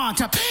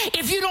Paramount,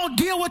 if you don't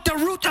deal with the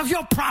root of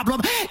your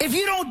problem, if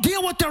you don't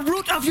deal with the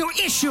root of your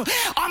issue,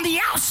 on the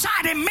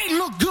outside it may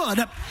look good.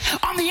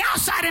 On the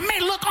outside it may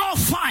look all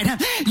fine.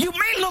 You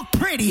may look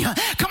pretty.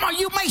 Come on,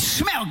 you may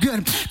smell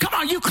good. Come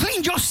on, you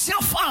cleaned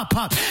yourself up.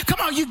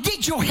 Come on, you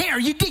did your hair,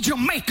 you did your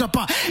makeup.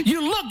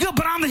 You look good,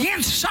 but on the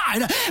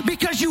inside,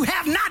 because you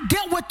have not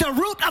dealt with the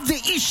root of the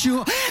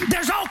issue,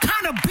 there's all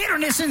kind of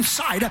bitterness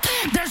inside.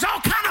 There's all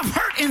kind of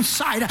hurt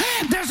inside.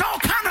 There's all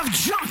kind of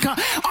junk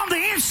on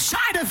the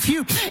inside of you.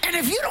 And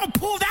if you don't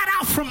pull that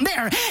out from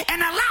there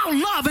and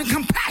allow love and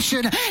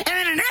compassion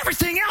and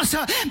everything else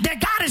that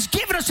God has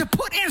given us to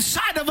put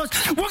inside of us,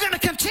 we're going to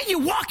continue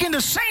walking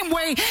the same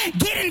way,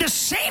 getting the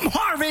same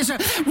harvest,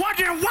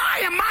 wondering,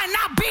 why am I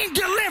not being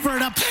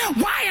delivered?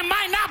 Why am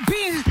I not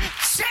being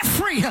set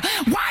free?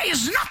 Why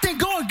is nothing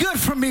going good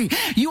for me?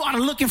 You ought to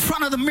look in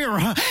front of the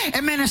mirror,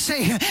 amen, and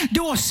say,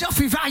 do a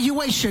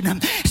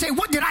self-evaluation. Say,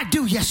 what did I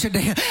do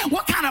yesterday?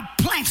 What kind of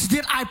plants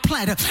did I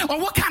plant? Or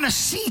what kind of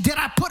seed did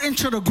I put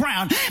into the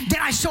ground? Did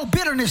I sow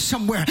bitterness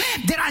somewhere?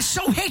 Did I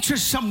sow hatred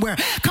somewhere?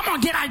 Come on,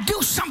 did I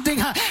do something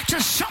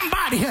to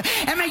somebody?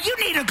 Amen, you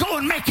need to go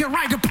and make it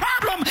right. The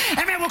problem,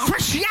 amen, with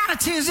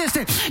Christianity is this,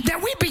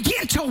 that we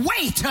begin to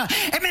wait.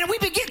 Amen, we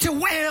begin to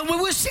wait.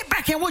 We'll sit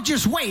back and we'll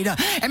just wait.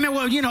 Amen,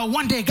 well, you know,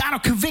 one day God will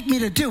convict me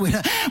to do it.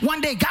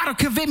 One day God will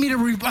convict me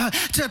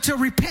to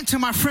repent to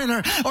my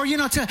friend, or you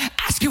know, to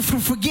ask him for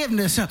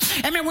forgiveness.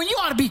 Amen, when you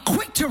ought to be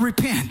quick to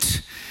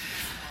repent,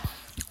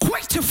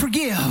 quick to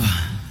forgive.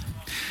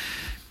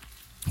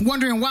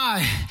 Wondering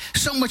why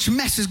so much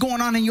mess is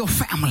going on in your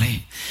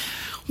family.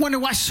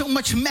 Wondering why so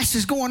much mess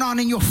is going on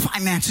in your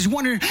finances.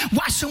 Wondering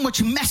why so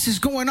much mess is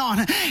going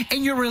on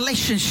in your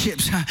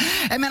relationships.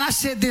 I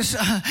said this,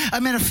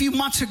 a few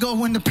months ago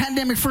when the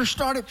pandemic first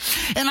started.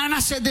 And I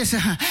said this,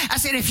 I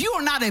said, if you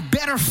are not a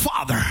better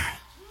father,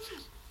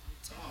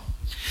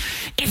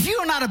 if you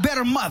are not a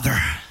better mother,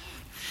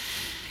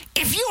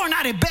 if you are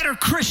not a better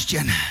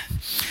Christian,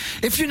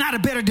 if you're not a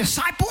better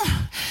disciple,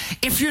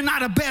 if you're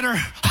not a better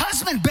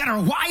husband, better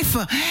wife,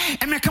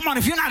 come on,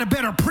 if you're not a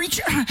better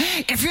preacher,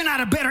 if you're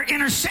not a better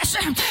intercessor,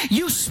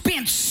 you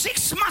spent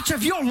 6 months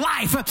of your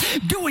life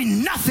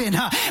doing nothing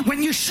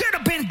when you should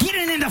have been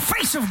getting in the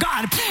face of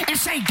God and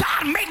say,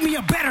 God, make me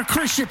a better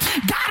Christian.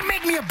 God,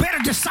 make me a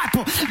better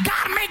disciple.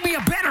 God, make me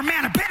a better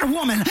man, a better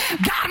woman.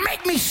 God,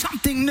 make me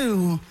something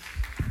new.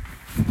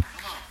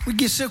 We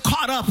get so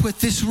caught up with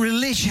this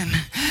religion.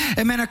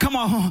 Amen. Come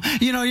on.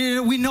 You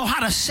know, we know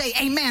how to say,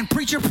 amen,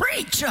 preacher,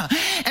 preach.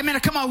 Amen.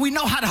 Come on. We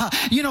know how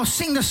to,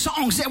 sing the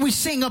songs that we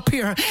sing up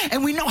here.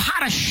 And we know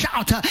how to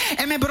shout.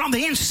 Amen. But on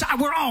the inside,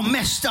 we're all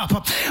messed up.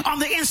 On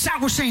the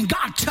inside, we're saying,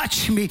 God,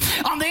 touch me.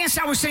 On the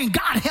inside, we're saying,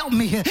 God, help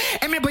me.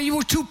 Amen. But you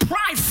were too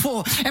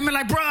prideful. Amen.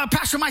 Like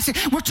Pastor might say,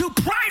 we're too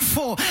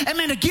prideful.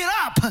 Amen. To get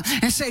up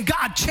and say,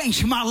 God,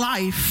 change my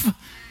life.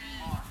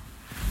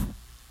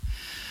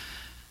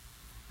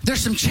 There's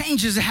some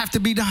changes that have to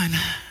be done.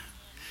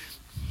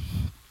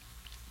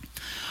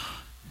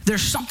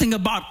 There's something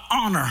about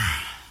honor.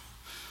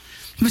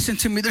 Listen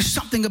to me. There's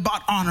something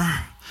about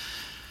honor.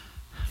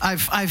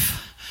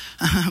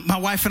 My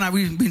wife and I,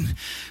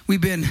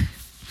 we've been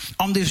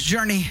on this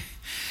journey,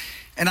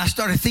 and I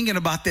started thinking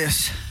about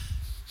this.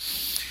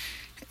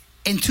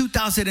 In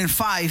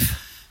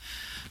 2005,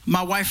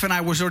 my wife and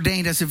I was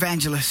ordained as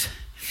evangelists,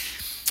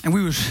 and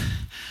we was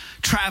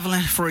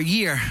traveling for a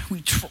year.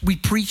 We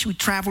preached, we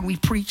traveled, we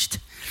preached.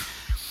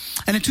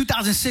 And in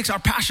 2006, our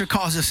pastor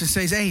calls us and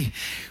says, hey,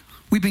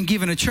 we've been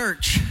given a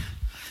church.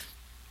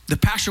 The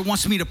pastor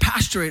wants me to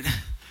pastor it.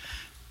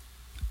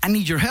 I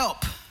need your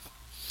help.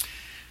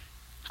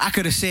 I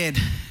could have said,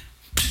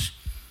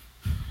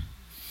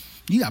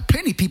 you got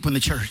plenty of people in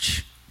the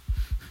church.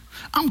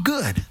 I'm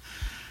good.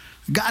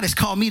 God has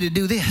called me to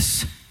do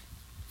this.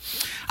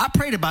 I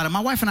prayed about it.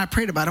 My wife and I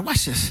prayed about it.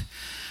 Watch this.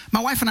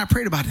 My wife and I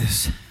prayed about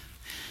this.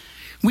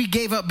 We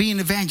gave up being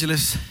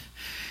evangelists,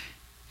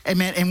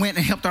 amen, and went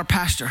and helped our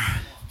pastor,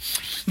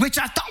 which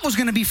I thought was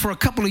going to be for a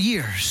couple of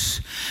years,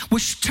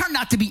 which turned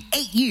out to be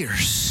 8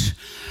 years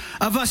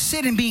of us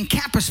sitting being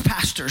campus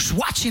pastors,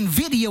 watching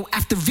video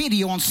after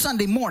video on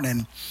Sunday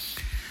morning.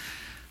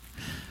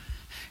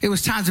 It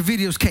was times the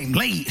videos came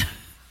late.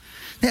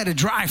 They had to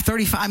drive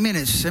 35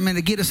 minutes,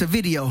 to get us a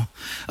video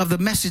of the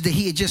message that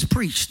he had just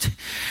preached.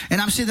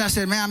 And I'm sitting there, I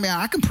said, man,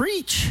 I can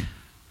preach.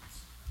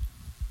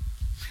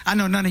 I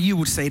know none of you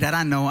would say that.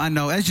 I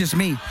know. That's just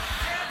me.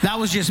 That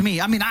was just me.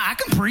 I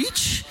can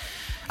preach.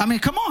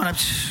 Come on.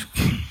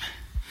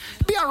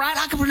 Be all right.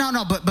 I can.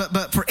 No.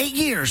 But for 8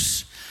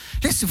 years,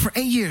 listen, for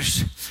 8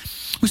 years,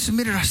 we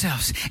submitted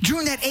ourselves.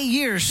 During that 8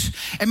 years,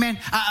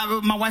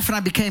 my wife and I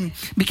became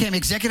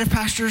executive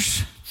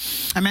pastors.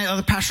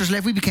 Other pastors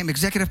left. We became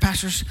executive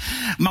pastors.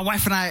 My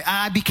wife and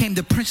I became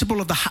the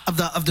principal of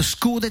the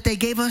school that they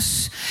gave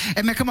us.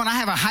 Come on. I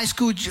have a high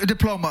school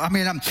diploma.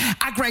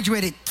 I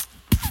graduated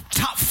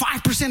top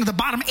 5% of the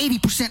bottom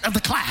 80% of the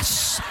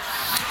class.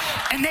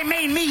 And they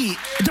made me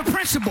the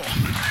principal.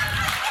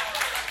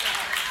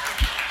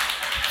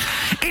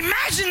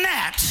 Imagine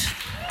that.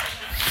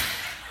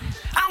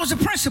 I was a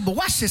principal.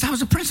 Watch this. I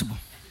was a principal.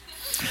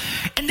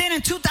 And then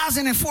in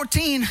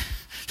 2014,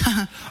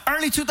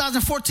 early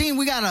 2014,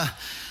 we got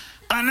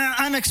an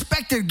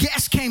unexpected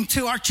guest came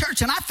to our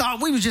church, and I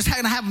thought we was just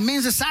going to have a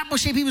men's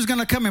discipleship. He was going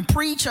to come and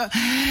preach. And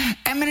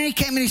then he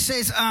came and he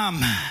says,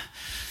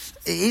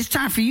 it's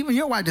time for you and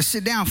your wife to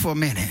sit down for a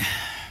minute.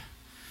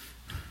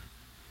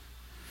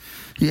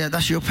 Yeah,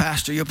 that's your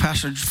pastor. Your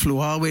pastor flew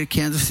all the way to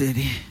Kansas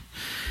City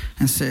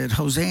and said,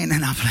 Jose, and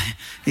I'm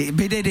playing.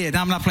 They did.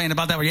 I'm not playing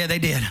about that one. Yeah, they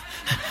did.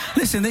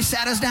 Listen, they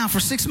sat us down for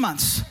 6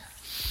 months.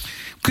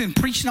 Couldn't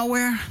preach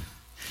nowhere.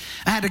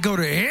 I had to go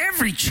to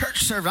every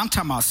church service. I'm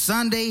talking about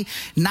Sunday,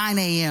 9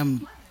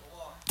 a.m.,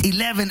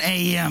 11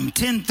 a.m.,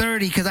 10:30,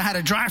 because I had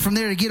to drive from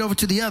there to get over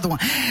to the other one.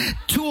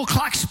 2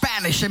 o'clock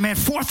Spanish,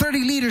 4:30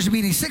 leaders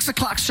meeting, 6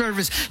 o'clock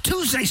service,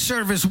 Tuesday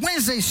service,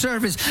 Wednesday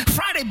service,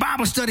 Friday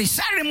Bible study,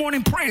 Saturday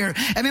morning prayer.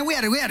 We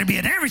had to be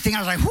at everything. I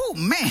was like, whoo,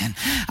 man,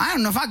 I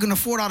don't know if I can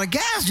afford all the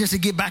gas just to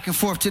get back and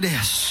forth to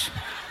this.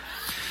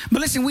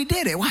 But listen, we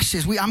did it. Watch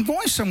this. I'm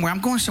going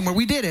somewhere.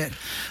 We did it.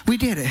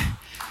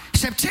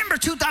 September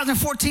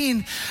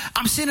 2014,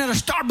 I'm sitting at a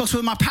Starbucks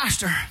with my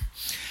pastor.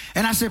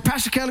 And I said,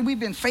 Pastor Kelly, we've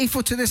been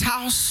faithful to this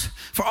house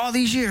for all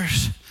these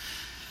years.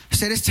 I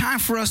said, it's time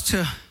for us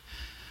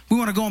we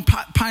want to go and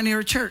pioneer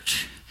a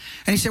church.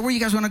 And he said, where you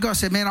guys want to go? I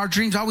said, man, our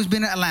dream's always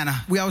been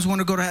Atlanta. We always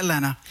want to go to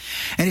Atlanta.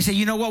 And he said,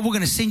 you know what? We're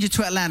going to send you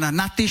to Atlanta.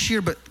 Not this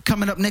year, but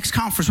coming up next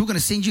conference, we're going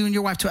to send you and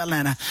your wife to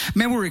Atlanta.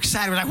 Man, we were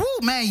excited. We're like,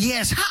 whoo, man,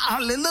 yes,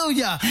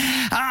 hallelujah.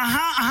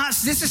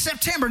 This is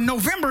September.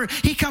 November,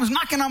 he comes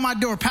knocking on my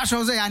door. Pastor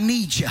Jose, I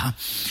need you.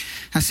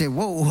 I said,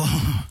 whoa.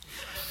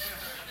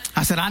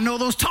 I said, I know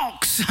those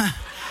talks.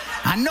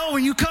 I know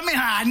when you come in,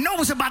 I know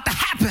what's about to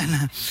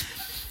happen.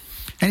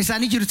 And he said, I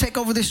need you to take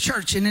over this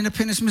church in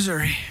Independence,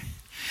 Missouri.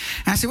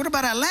 And I said, what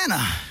about Atlanta?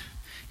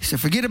 He said,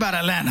 forget about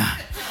Atlanta.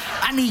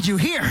 I need you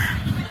here.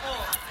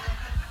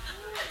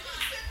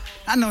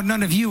 I know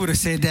none of you would have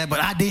said that,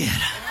 but I did.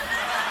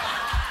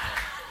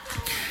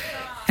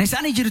 And he said,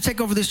 I need you to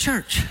take over this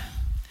church.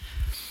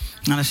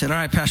 And I said, all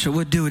right, Pastor,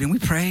 we'll do it. And we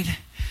prayed.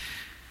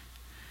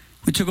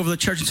 We took over the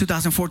church in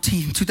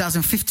 2014.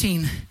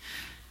 2015,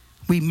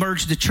 we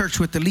merged the church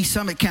with the Lee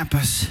Summit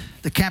campus,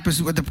 the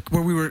campus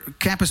where we were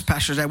campus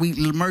pastors at. We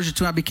merged the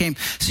two. I became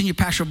senior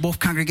pastor of both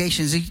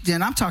congregations.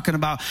 And I'm talking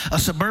about a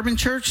suburban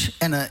church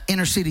and an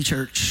inner city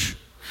church.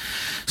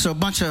 So a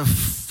bunch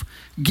of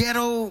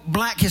ghetto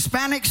black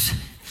Hispanics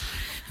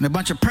and a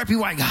bunch of preppy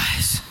white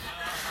guys.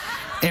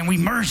 And we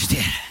merged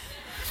it.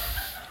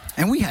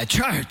 And we had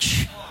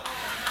church.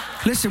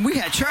 Listen, we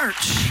had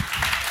church.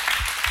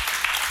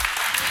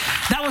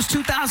 That was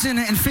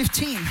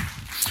 2015.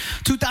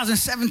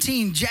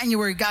 2017,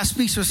 January, God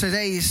speaks to us and says,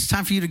 hey, it's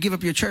time for you to give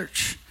up your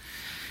church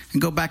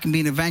and go back and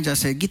be an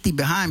evangelist. I said, get thee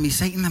behind me,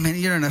 Satan.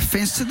 You're an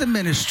offense to the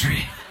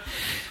ministry.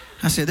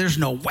 I said, there's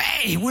no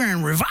way. We're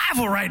in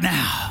revival right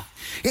now.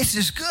 It's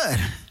just good.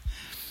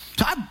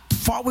 So I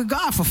fought with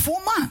God for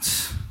 4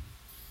 months.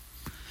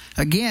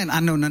 Again,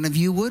 I know none of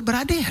you would, but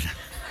I did.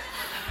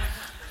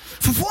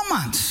 For 4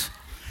 months.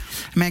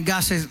 Man, God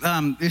says,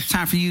 it's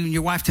time for you and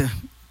your wife to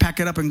pack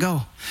it up and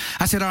go.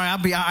 I said, all right,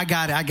 I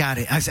got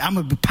it. I said, I'm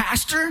a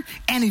pastor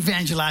and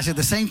evangelize at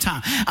the same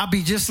time. I'll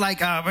be just like,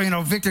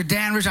 Victor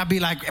Danrich. I'll be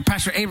like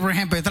Pastor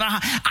Abraham Petraja.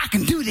 I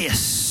can do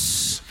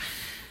this.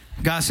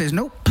 God says,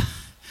 nope.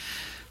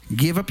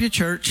 Give up your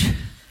church,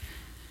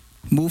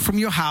 move from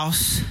your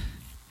house,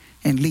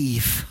 and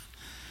leave.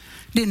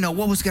 Didn't know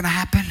what was going to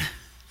happen.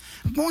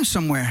 I'm going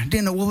somewhere.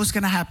 Didn't know what was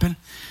going to happen.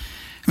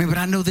 But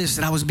I know this,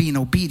 that I was being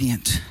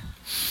obedient.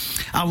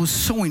 I was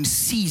sowing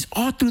seeds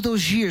all through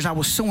those years. I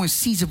was sowing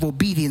seeds of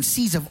obedience,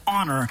 seeds of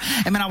honor.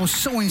 I was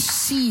sowing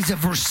seeds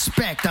of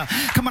respect.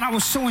 I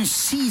was sowing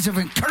seeds of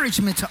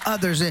encouragement to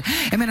others.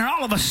 And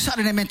all of a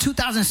sudden,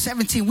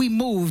 2017, we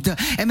moved.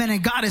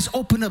 And God has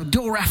opened up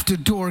door after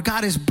door.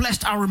 God has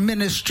blessed our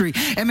ministry.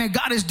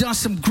 God has done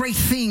some great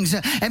things.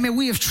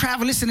 We have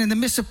traveled. Listen, in the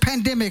midst of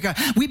pandemic,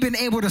 we've been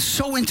able to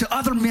sow into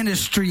other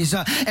ministries.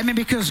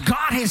 Because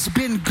God has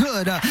been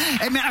good. God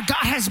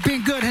has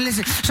been good. And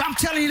listen, so I'm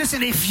telling you,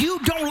 listen, if you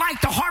don't like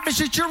the harvest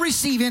that you're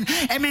receiving,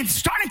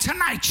 starting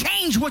tonight,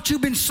 change what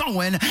you've been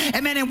sowing,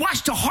 and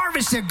watch the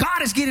harvest that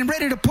God is getting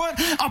ready to put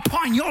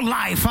upon your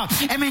life,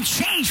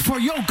 change for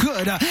your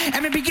good,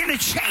 begin to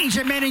change,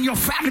 in your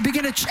family,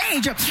 begin to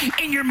change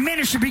in your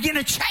ministry, begin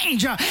to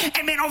change,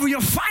 over your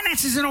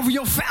finances and over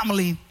your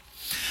family.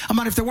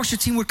 If the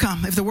worship team would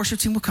come,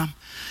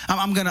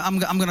 I'm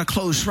gonna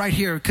close right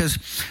here because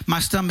my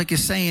stomach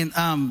is saying,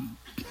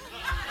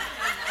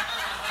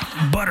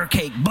 butter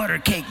cake.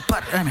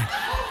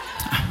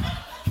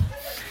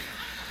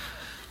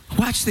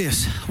 Watch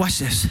this.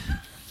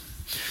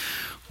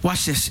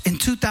 In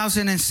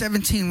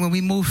 2017, when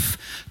we moved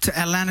to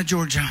Atlanta,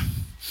 Georgia,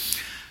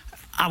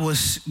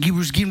 we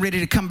was getting ready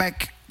to come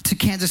back to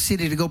Kansas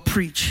City to go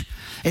preach.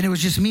 And it was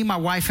just me, my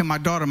wife, and my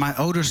daughter, my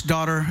oldest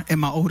daughter and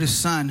my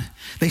oldest son.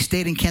 They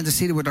stayed in Kansas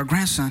City with our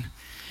grandson.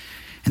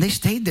 And they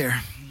stayed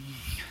there.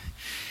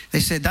 They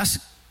said, that's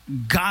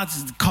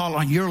God's call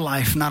on your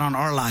life, not on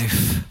our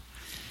life.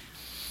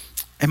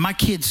 And my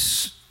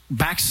kids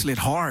backslid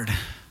hard.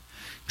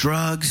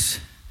 Drugs,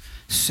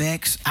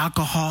 sex,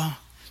 alcohol,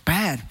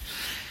 bad.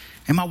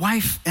 And my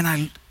wife and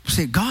I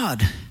said,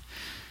 God,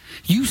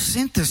 you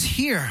sent us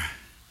here.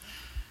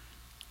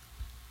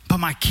 But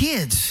my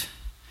kids,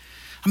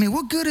 I mean,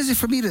 what good is it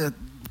for me to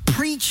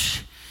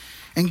preach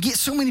and get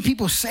so many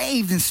people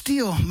saved and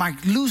still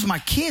lose my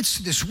kids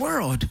to this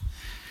world?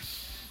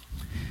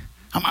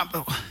 And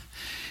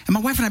my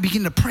wife and I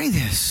began to pray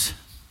this.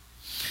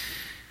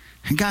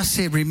 And God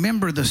said,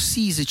 remember the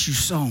seeds that you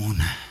sown.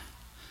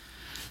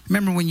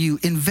 Remember when you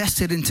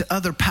invested into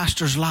other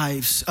pastors'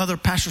 lives, other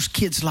pastors'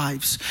 kids'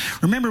 lives.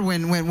 Remember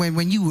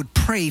when you would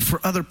pray for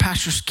other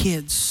pastors'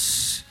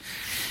 kids.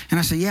 And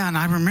I said, yeah, and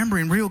I'm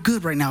remembering real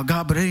good right now,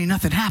 God, but there ain't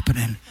nothing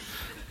happening.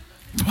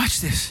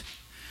 Watch this.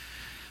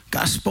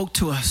 God spoke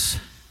to us.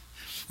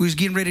 We was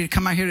getting ready to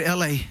come out here to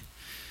L.A.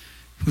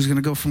 We was going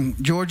to go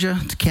from Georgia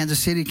to Kansas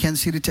City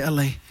to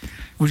L.A.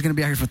 We was going to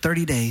be out here for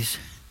 30 days.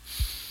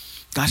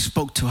 God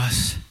spoke to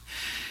us.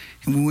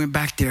 And we went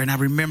back there, and I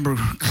remember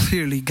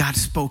clearly God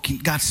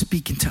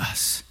speaking to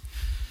us.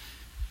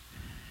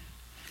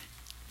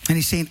 And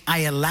he's saying, I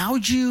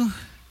allowed you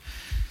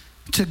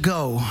to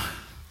go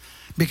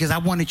because I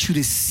wanted you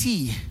to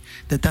see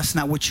that that's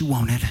not what you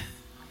wanted.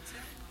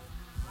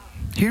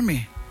 Hear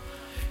me.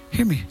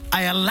 Hear me.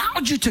 I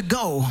allowed you to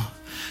go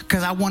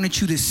because I wanted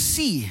you to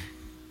see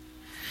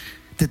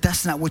that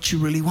that's not what you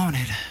really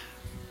wanted.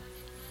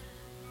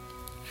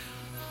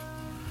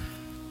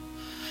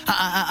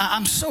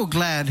 I'm so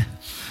glad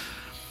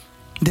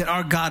that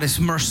our God is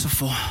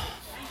merciful.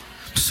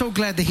 I'm so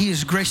glad that he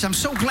is gracious. I'm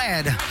so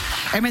glad,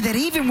 amen, that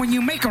even when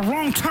you make a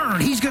wrong turn,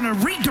 he's going to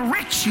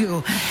redirect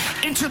you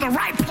into the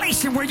right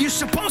place and where you're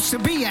supposed to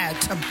be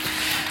at.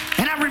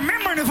 And I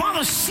remember of all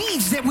the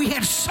seeds that we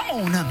had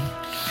sown.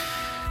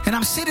 And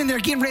I'm sitting there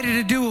getting ready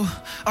to do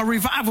a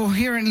revival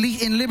here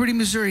in Liberty,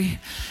 Missouri.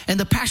 And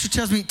the pastor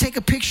tells me, take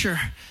a picture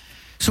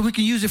so we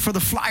can use it for the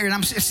flyer. And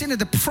I'm sitting at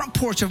the front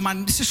porch of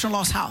my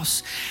sister-in-law's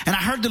house. And I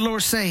heard the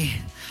Lord say,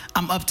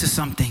 I'm up to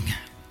something.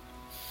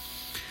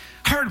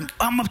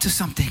 I'm up to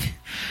something.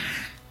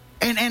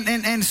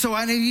 And so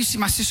you see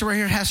my sister right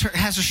here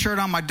has a shirt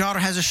on. My daughter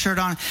has a shirt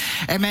on.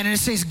 Amen. And it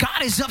says,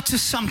 God is up to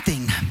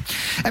something.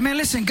 Amen.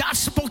 Listen, God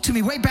spoke to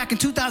me way back in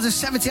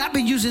 2017. I've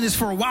been using this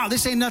for a while.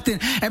 This ain't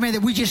nothing, amen,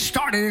 that we just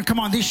started and come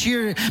on this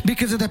year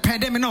because of the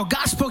pandemic. No,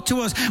 God spoke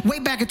to us way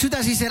back in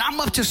 2000. He said, I'm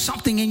up to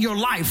something in your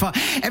life.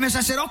 Amen. So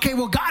I said, okay,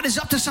 well, God is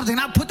up to something.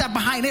 I'll put that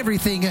behind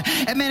everything.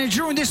 Amen. And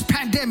during this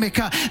pandemic,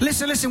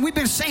 listen, we've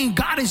been saying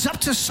God is up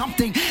to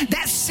something.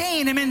 That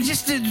saying, amen,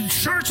 just the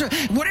church,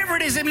 whatever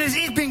it is, amen,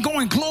 it's been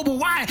going global.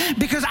 Why?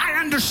 Because I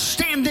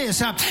understand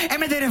this.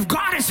 Amen. That if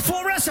God is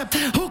for us,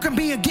 who can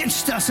be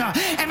against us?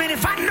 Amen.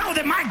 If I know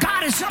that my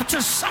God is up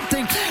to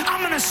something,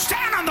 I'm going to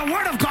stand on the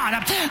word of God.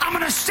 I'm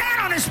going to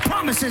stand on his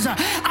promises.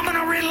 I'm going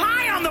to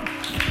rely on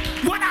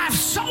what I've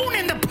sown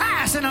in the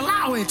past and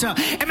allow it,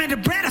 amen, to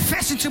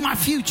manifest into my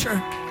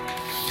future.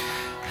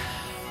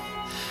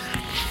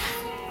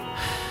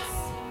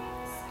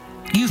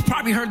 You've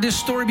probably heard this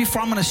story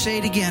before. I'm going to say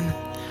it again.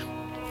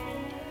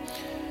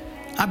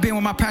 I've been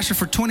with my pastor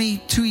for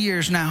 22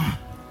 years now.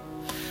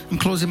 I'm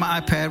closing my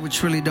iPad,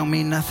 which really don't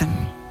mean nothing.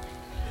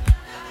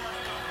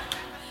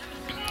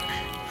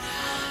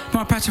 I'm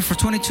my pastor for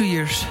 22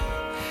 years.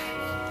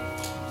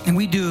 And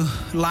we do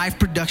live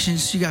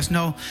productions. You guys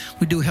know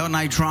we do Hell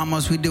Night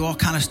dramas. We do all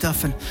kind of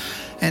stuff.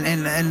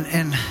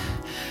 And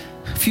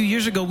a few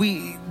years ago,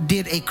 we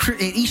did an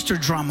Easter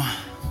drama.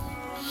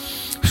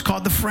 It was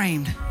called The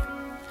Framed.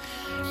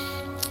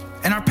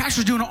 And our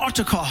pastor's doing an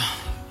altar call.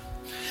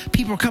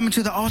 People are coming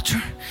to the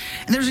altar.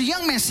 And there's a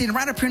young man sitting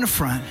right up here in the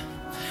front.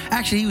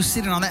 Actually, he was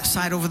sitting on that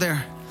side over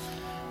there.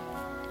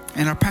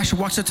 And our pastor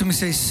walks up to him and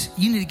says,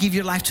 you need to give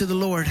your life to the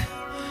Lord.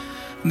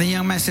 And the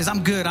young man says,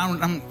 I'm good.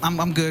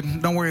 I'm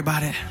good. Don't worry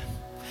about it.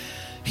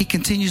 He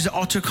continues the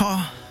altar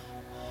call.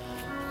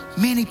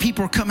 Many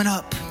people are coming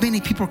up.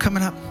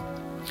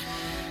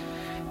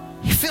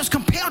 He feels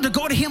compelled to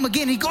go to him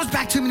again. He goes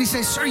back to him and he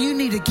says, sir, you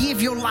need to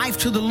give your life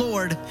to the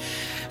Lord.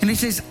 And he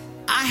says,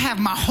 I have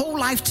my whole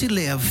life to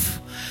live.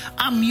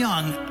 I'm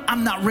young.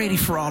 I'm not ready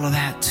for all of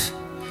that.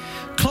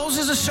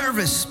 Closes the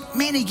service.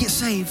 Many get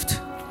saved.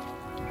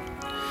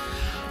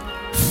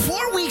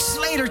 4 weeks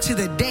later to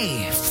the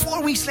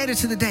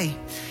day,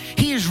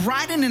 he is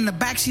riding in the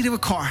backseat of a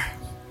car,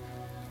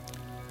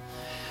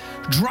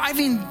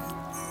 driving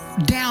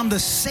down the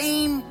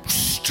same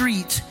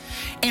street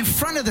in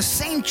front of the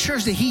same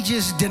church that he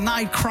just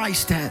denied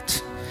Christ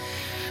at.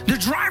 The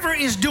driver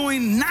is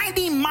doing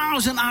 90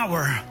 miles an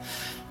hour,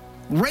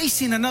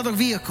 racing another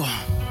vehicle.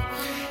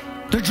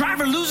 The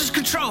driver loses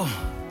control.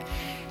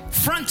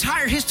 Front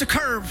tire hits the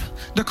curb.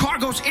 The car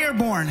goes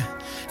airborne,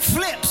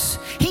 flips.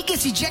 He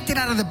gets ejected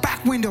out of the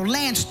back window,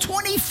 lands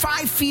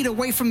 25 feet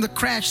away from the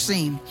crash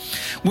scene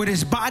with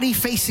his body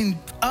facing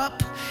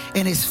up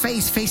and his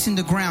face facing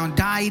the ground.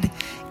 Died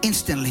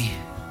instantly.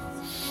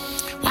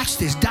 Watch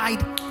this.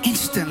 Died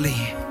instantly.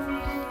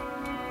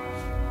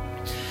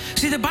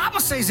 See, the Bible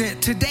says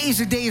that today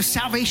is a day of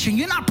salvation.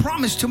 You're not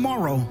promised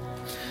tomorrow.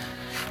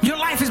 Your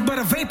life is but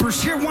a vapor.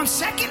 It's here 1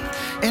 second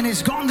and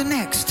it's gone the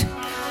next.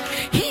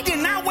 He did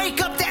not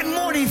wake up that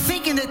morning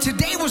thinking that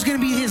today was going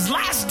to be his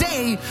last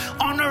day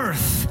on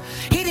earth.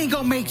 He didn't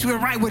go make it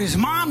right with his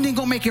mom, didn't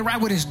go make it right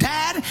with his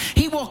dad.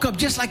 He woke up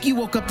just like you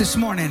woke up this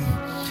morning,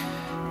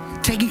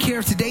 taking care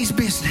of today's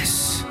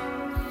business.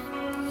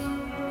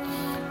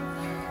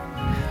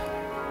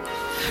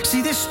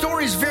 See, this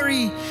story is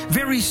very,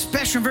 very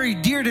special, very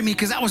dear to me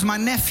because that was my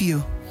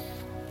nephew.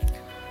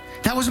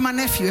 That was my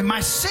nephew. And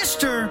my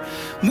sister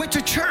went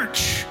to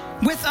church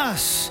with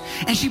us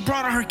and she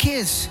brought her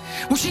kids.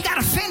 Well, she got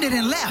offended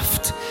and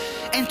left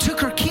and took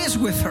her kids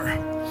with her.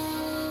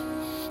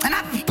 And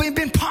I've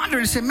been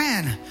pondering and said,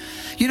 man,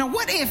 you know,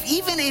 what if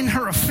even in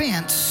her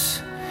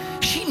offense,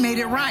 she made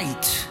it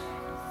right?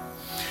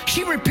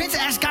 She repented,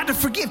 asked God to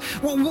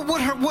forgive. Well,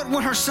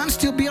 would her son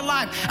still be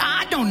alive?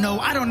 I don't know.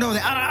 I don't know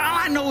that. All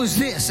I know is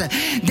this,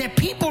 that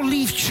people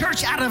leave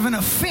church out of an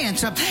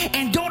offense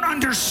and don't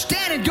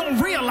understand and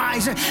don't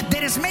realize that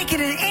it's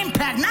making an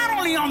impact not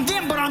only on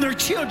them, but on their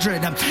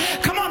children.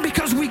 Come on,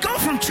 because we go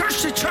from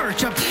church to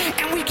church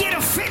and we get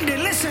offended.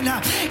 Listen,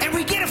 and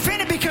we get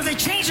offended because they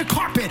change the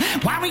carpet.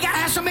 Why we got to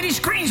have so many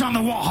screens on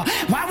the wall?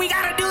 Why we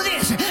got to do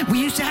this?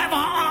 We used to have an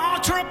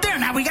altar up there.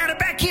 Now we got it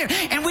back here.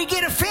 And we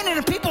get offended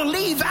and people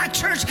leave our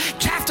church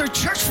after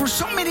church for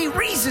so many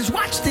reasons.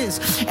 Watch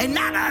this. And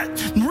not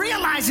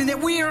realizing that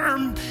we are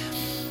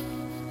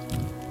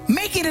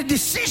making a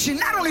decision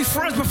not only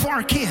for us but for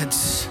our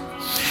kids.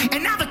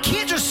 And now the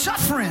kids are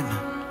suffering.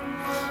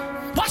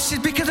 Watch this,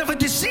 because of a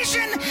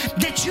decision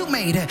that you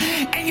made.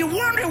 And you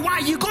wonder why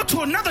you go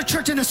to another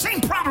church and the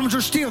same problems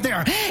are still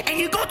there. And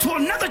you go to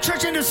another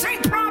church and the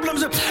same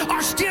problems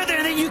are still there.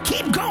 And then you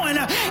keep going.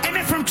 And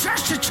then from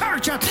church to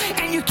church.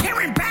 And you're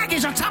carrying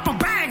baggage on top of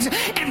bags.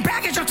 And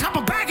baggage on top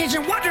of baggage.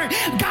 And wondering,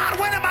 God,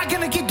 when am I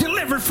going to get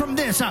delivered from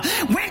this?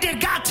 When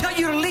did God tell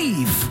you to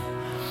leave?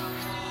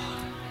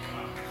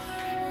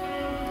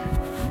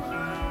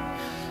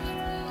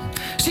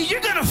 See, you're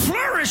going to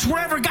flourish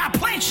wherever God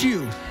plants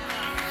you.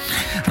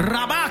 Where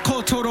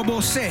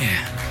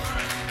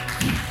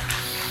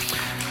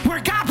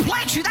God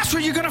plants you, that's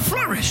where you're going to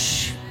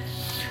flourish.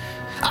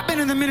 I've been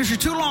in the ministry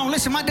too long.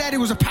 Listen, my daddy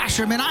was a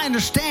pastor. Man, I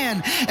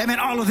understand. And man,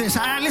 all of this.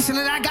 Listen,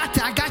 I got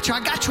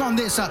you on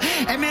this.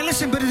 And man,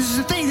 listen, but this is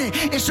the thing.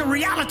 It's a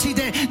reality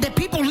that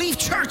people leave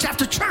church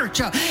after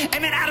church.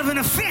 And man, out of an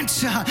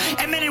offense.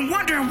 And man, and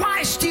wondering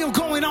why it's still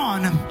going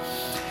on.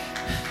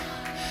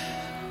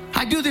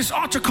 I do this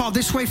altar call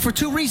this way for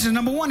two reasons.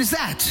 Number one is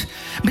that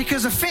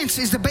because offense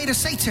is the bait of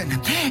Satan.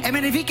 I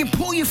mean, if he can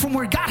pull you from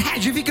where God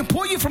has you, if he can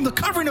pull you from the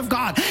covering of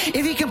God,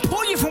 if he can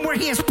pull you from where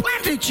he has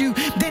planted you,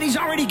 then he's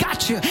already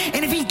got you.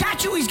 And if he's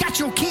got you, he's got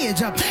your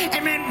kids.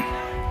 Amen.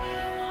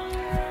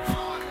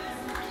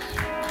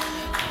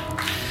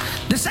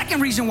 The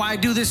second reason why I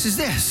do this is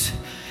this.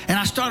 And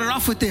I started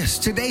off with this.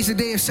 Today's the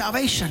day of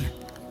salvation.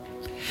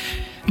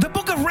 The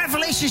book of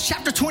Revelation,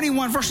 chapter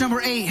 21, verse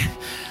number 8.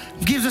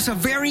 Gives us a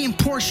very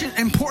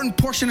important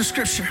portion of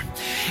scripture.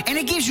 And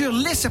it gives you a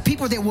list of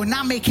people that will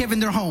not make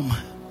heaven their home.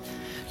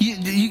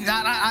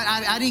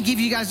 I didn't give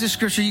you guys this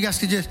scripture. You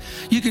guys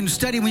you can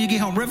study when you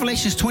get home.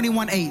 Revelations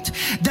 21:8.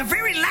 The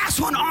very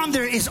last one on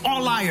there is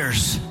all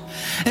liars.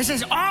 It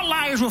says all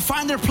liars will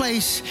find their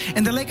place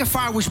in the lake of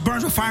fire which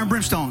burns with fire and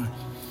brimstone.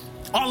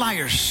 All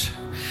liars.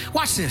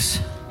 Watch this.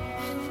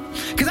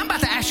 Because I'm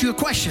about to ask you a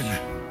question.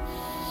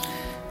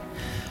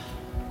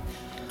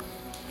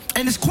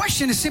 And this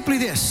question is simply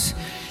this.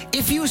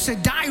 If you was to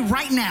die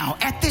right now,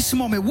 at this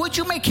moment, would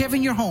you make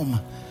heaven your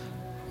home?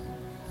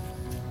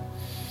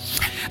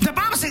 The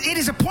Bible says it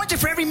is appointed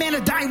for every man to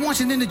die once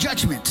and then the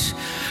judgment.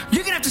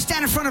 You're going to have to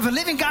stand in front of a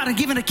living God and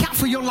give an account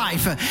for your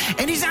life.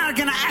 And he's not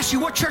going to ask you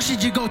what church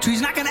did you go to.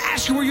 He's not going to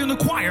ask you where you're in the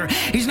choir.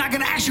 He's not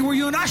going to ask you where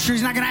you're an usher.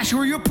 He's not going to ask you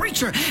where you're a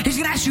preacher. He's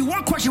going to ask you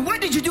one question. What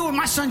did you do with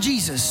my son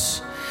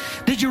Jesus?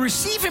 Did you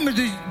receive him or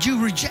did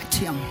you reject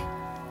him?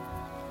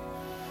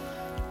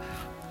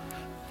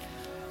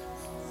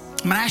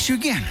 I'm going to ask you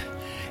again.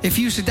 If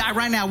you used to die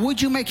right now,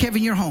 would you make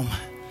heaven your home?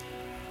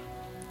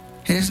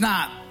 And it's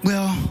not,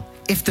 well,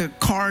 if the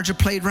cards are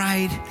played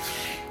right,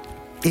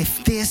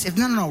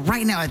 no,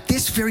 right now, at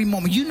this very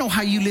moment, you know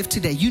how you live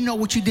today. You know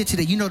what you did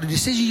today. You know the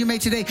decisions you made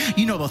today.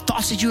 You know the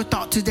thoughts that you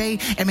thought today.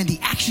 I mean, the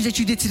actions that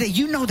you did today.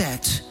 You know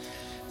that.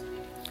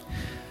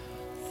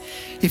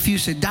 If you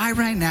used to die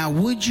right now,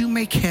 would you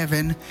make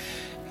heaven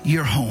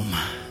your home?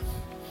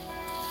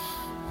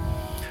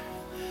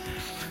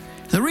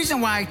 The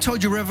reason why I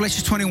told you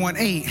Revelation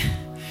 21:8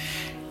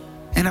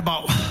 and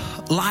about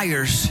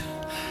liars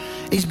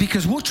is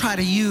because we'll try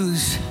to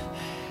use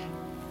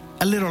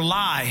a little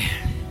lie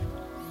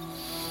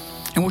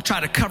and we'll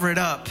try to cover it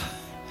up.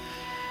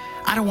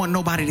 I don't want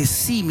nobody to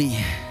see me.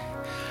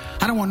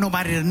 I don't want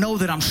nobody to know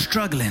that I'm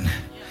struggling.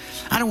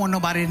 I don't want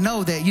nobody to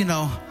know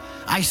that,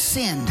 I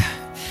sinned.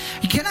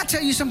 Can I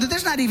tell you something?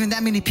 There's not even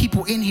that many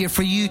people in here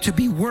for you to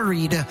be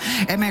worried.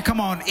 Amen. Come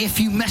on, if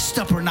you messed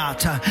up or not.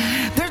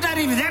 There's not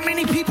even that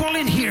many people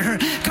in here.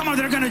 Come on,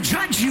 they're going to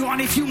judge you on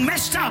if you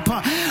messed up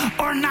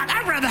or not.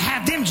 I'd rather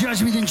have them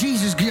judge me than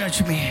Jesus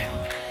judge me.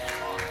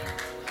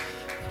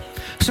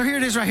 So here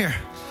it is right here.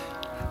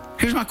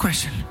 Here's my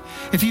question.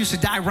 If you used to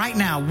die right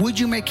now, would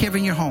you make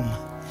heaven your home?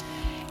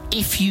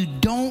 If you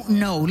don't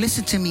know,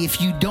 listen to me. If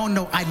you don't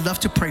know, I'd love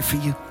to pray for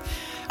you.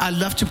 I'd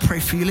love to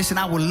pray for you. Listen,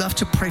 I would love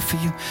to pray for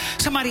you.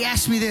 Somebody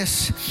asked me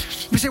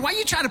this. They said, why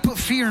you try to put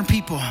fear in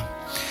people?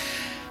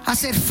 I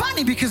said,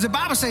 funny, because the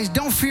Bible says,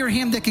 don't fear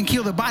him that can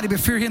kill the body, but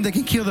fear him that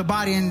can kill the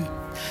body and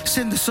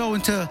send the soul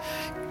into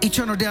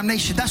eternal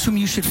damnation. That's whom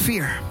you should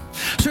fear.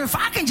 So if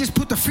I can just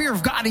put the fear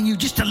of God in you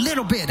just a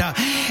little bit,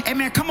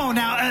 amen, come on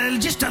now,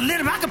 just a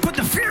little bit. I can put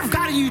the fear of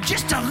God in you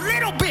just a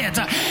little bit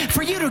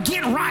for you to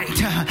get right.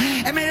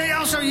 Amen.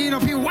 Also, you know,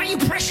 people, why you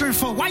pressuring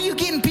folk? Why you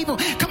getting people?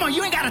 Come on,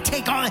 you ain't got to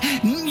take all that.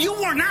 You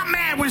were not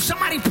mad when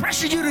somebody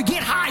pressured you to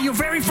get high your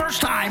very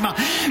first time.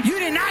 You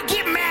did not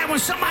get mad when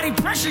somebody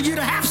pressured you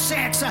to have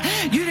sex.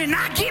 You did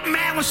not get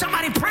mad when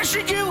somebody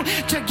pressured you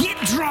to get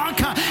drunk.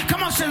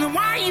 Come on, so then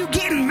why are you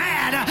getting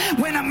mad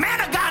when a man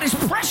of God is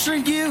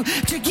pressuring you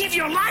to give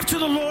your life to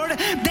the Lord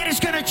that is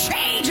going to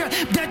change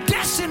the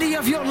destiny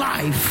of your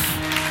life?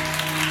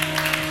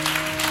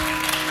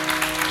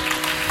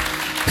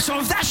 So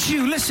if that's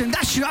you, listen,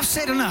 that's you. I've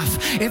said enough.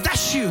 If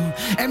that's you,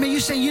 amen, you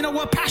say, you know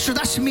what, Pastor,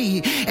 that's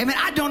me. Amen,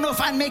 I don't know if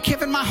I'd make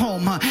heaven my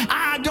home.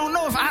 I don't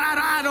know if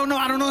I don't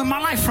know in my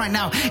life right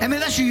now.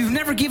 Amen, that's you. You've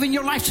never given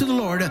your life to the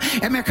Lord.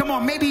 Amen, come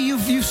on. Maybe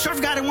you've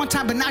served God at one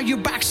time, but now you're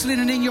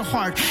backsliding in your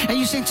heart. And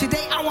you're saying,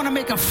 today I want to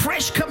make a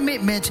fresh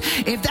commitment.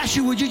 If that's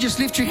you, would you just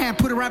lift your hand,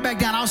 put it right back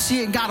down? I'll see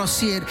it and God will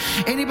see it.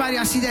 Anybody,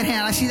 I see that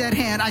hand. I see that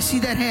hand. I see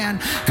that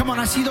hand. Come on,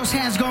 I see those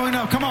hands going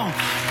up. Come on.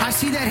 I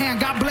see that hand.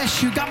 God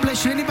bless you. God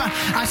bless you. Anybody?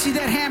 I see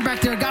that hand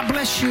back there. God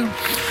bless you.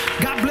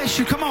 God bless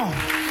you. Come on.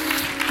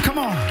 Come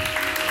on.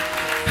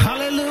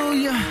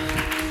 Hallelujah.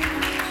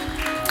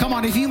 Come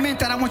on. If you meant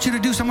that, I want you to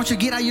do so. I want you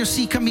to get out of your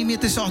seat. Come meet me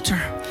at this altar.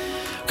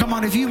 Come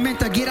on. If you meant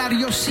that, get out of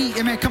your seat.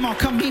 Amen. Come on.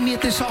 Come meet me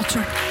at this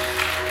altar.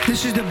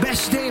 This is the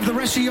best day of the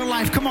rest of your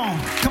life. Come on.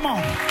 Come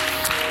on.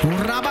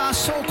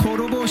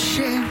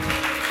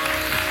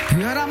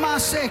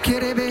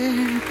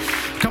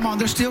 Come on.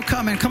 They're still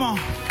coming. Come on.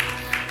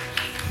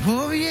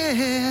 Oh,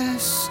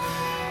 yes.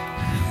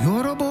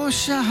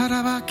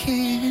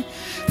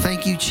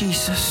 Thank you,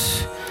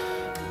 Jesus.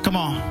 Come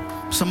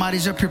on.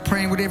 Somebody's up here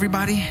praying with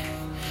everybody.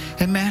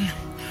 Amen.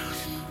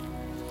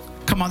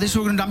 Come on. This is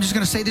what we're gonna do. I'm just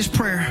going to say this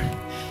prayer.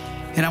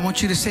 And I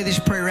want you to say this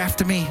prayer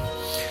after me.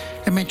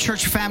 Amen.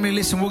 Church family,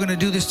 listen, we're going to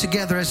do this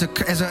together as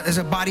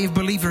a body of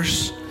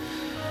believers.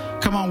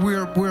 Come on.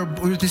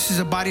 This is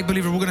a body of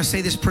believers. We're going to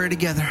say this prayer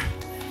together.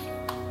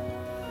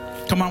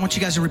 Come on. I want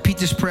you guys to repeat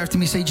this prayer after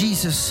me. Say,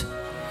 Jesus,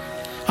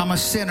 I'm a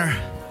sinner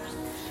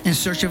in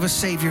search of a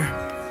Savior.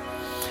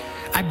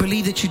 I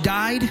believe that you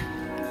died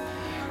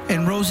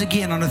and rose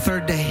again on the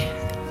third day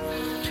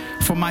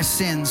for my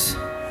sins.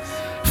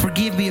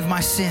 Forgive me of my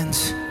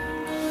sins.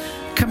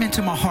 Come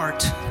into my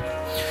heart.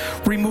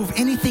 Remove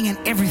anything and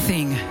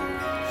everything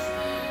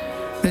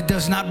that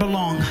does not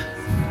belong.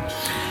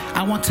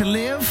 I want to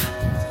live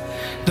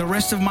the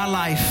rest of my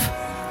life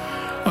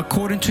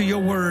according to your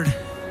word,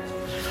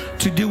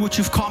 to do what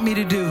you've called me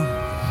to do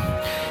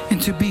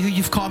and to be who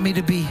you've called me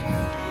to be.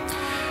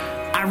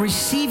 I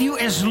receive you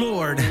as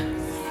Lord.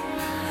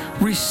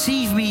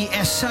 Receive me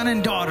as son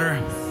and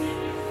daughter.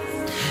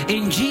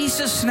 In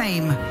Jesus'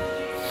 name,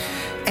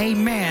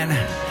 amen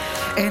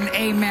and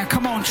amen.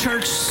 Come on,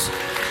 church.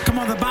 Come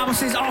on, the Bible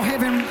says all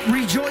heaven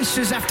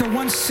rejoices after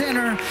one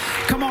sinner.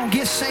 Come on,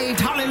 get saved.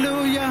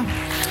 Hallelujah.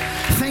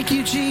 Thank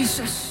you,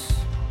 Jesus.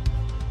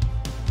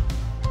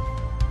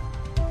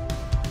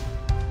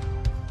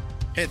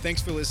 Hey,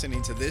 thanks for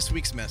listening to this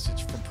week's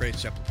message from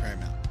Praise Chapel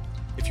Paramount.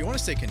 If you want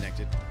to stay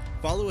connected,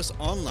 follow us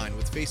online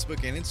with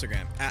Facebook and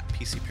Instagram at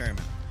PC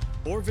Paramount,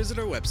 or visit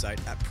our website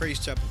at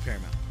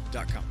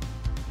praisechapelparamount.com.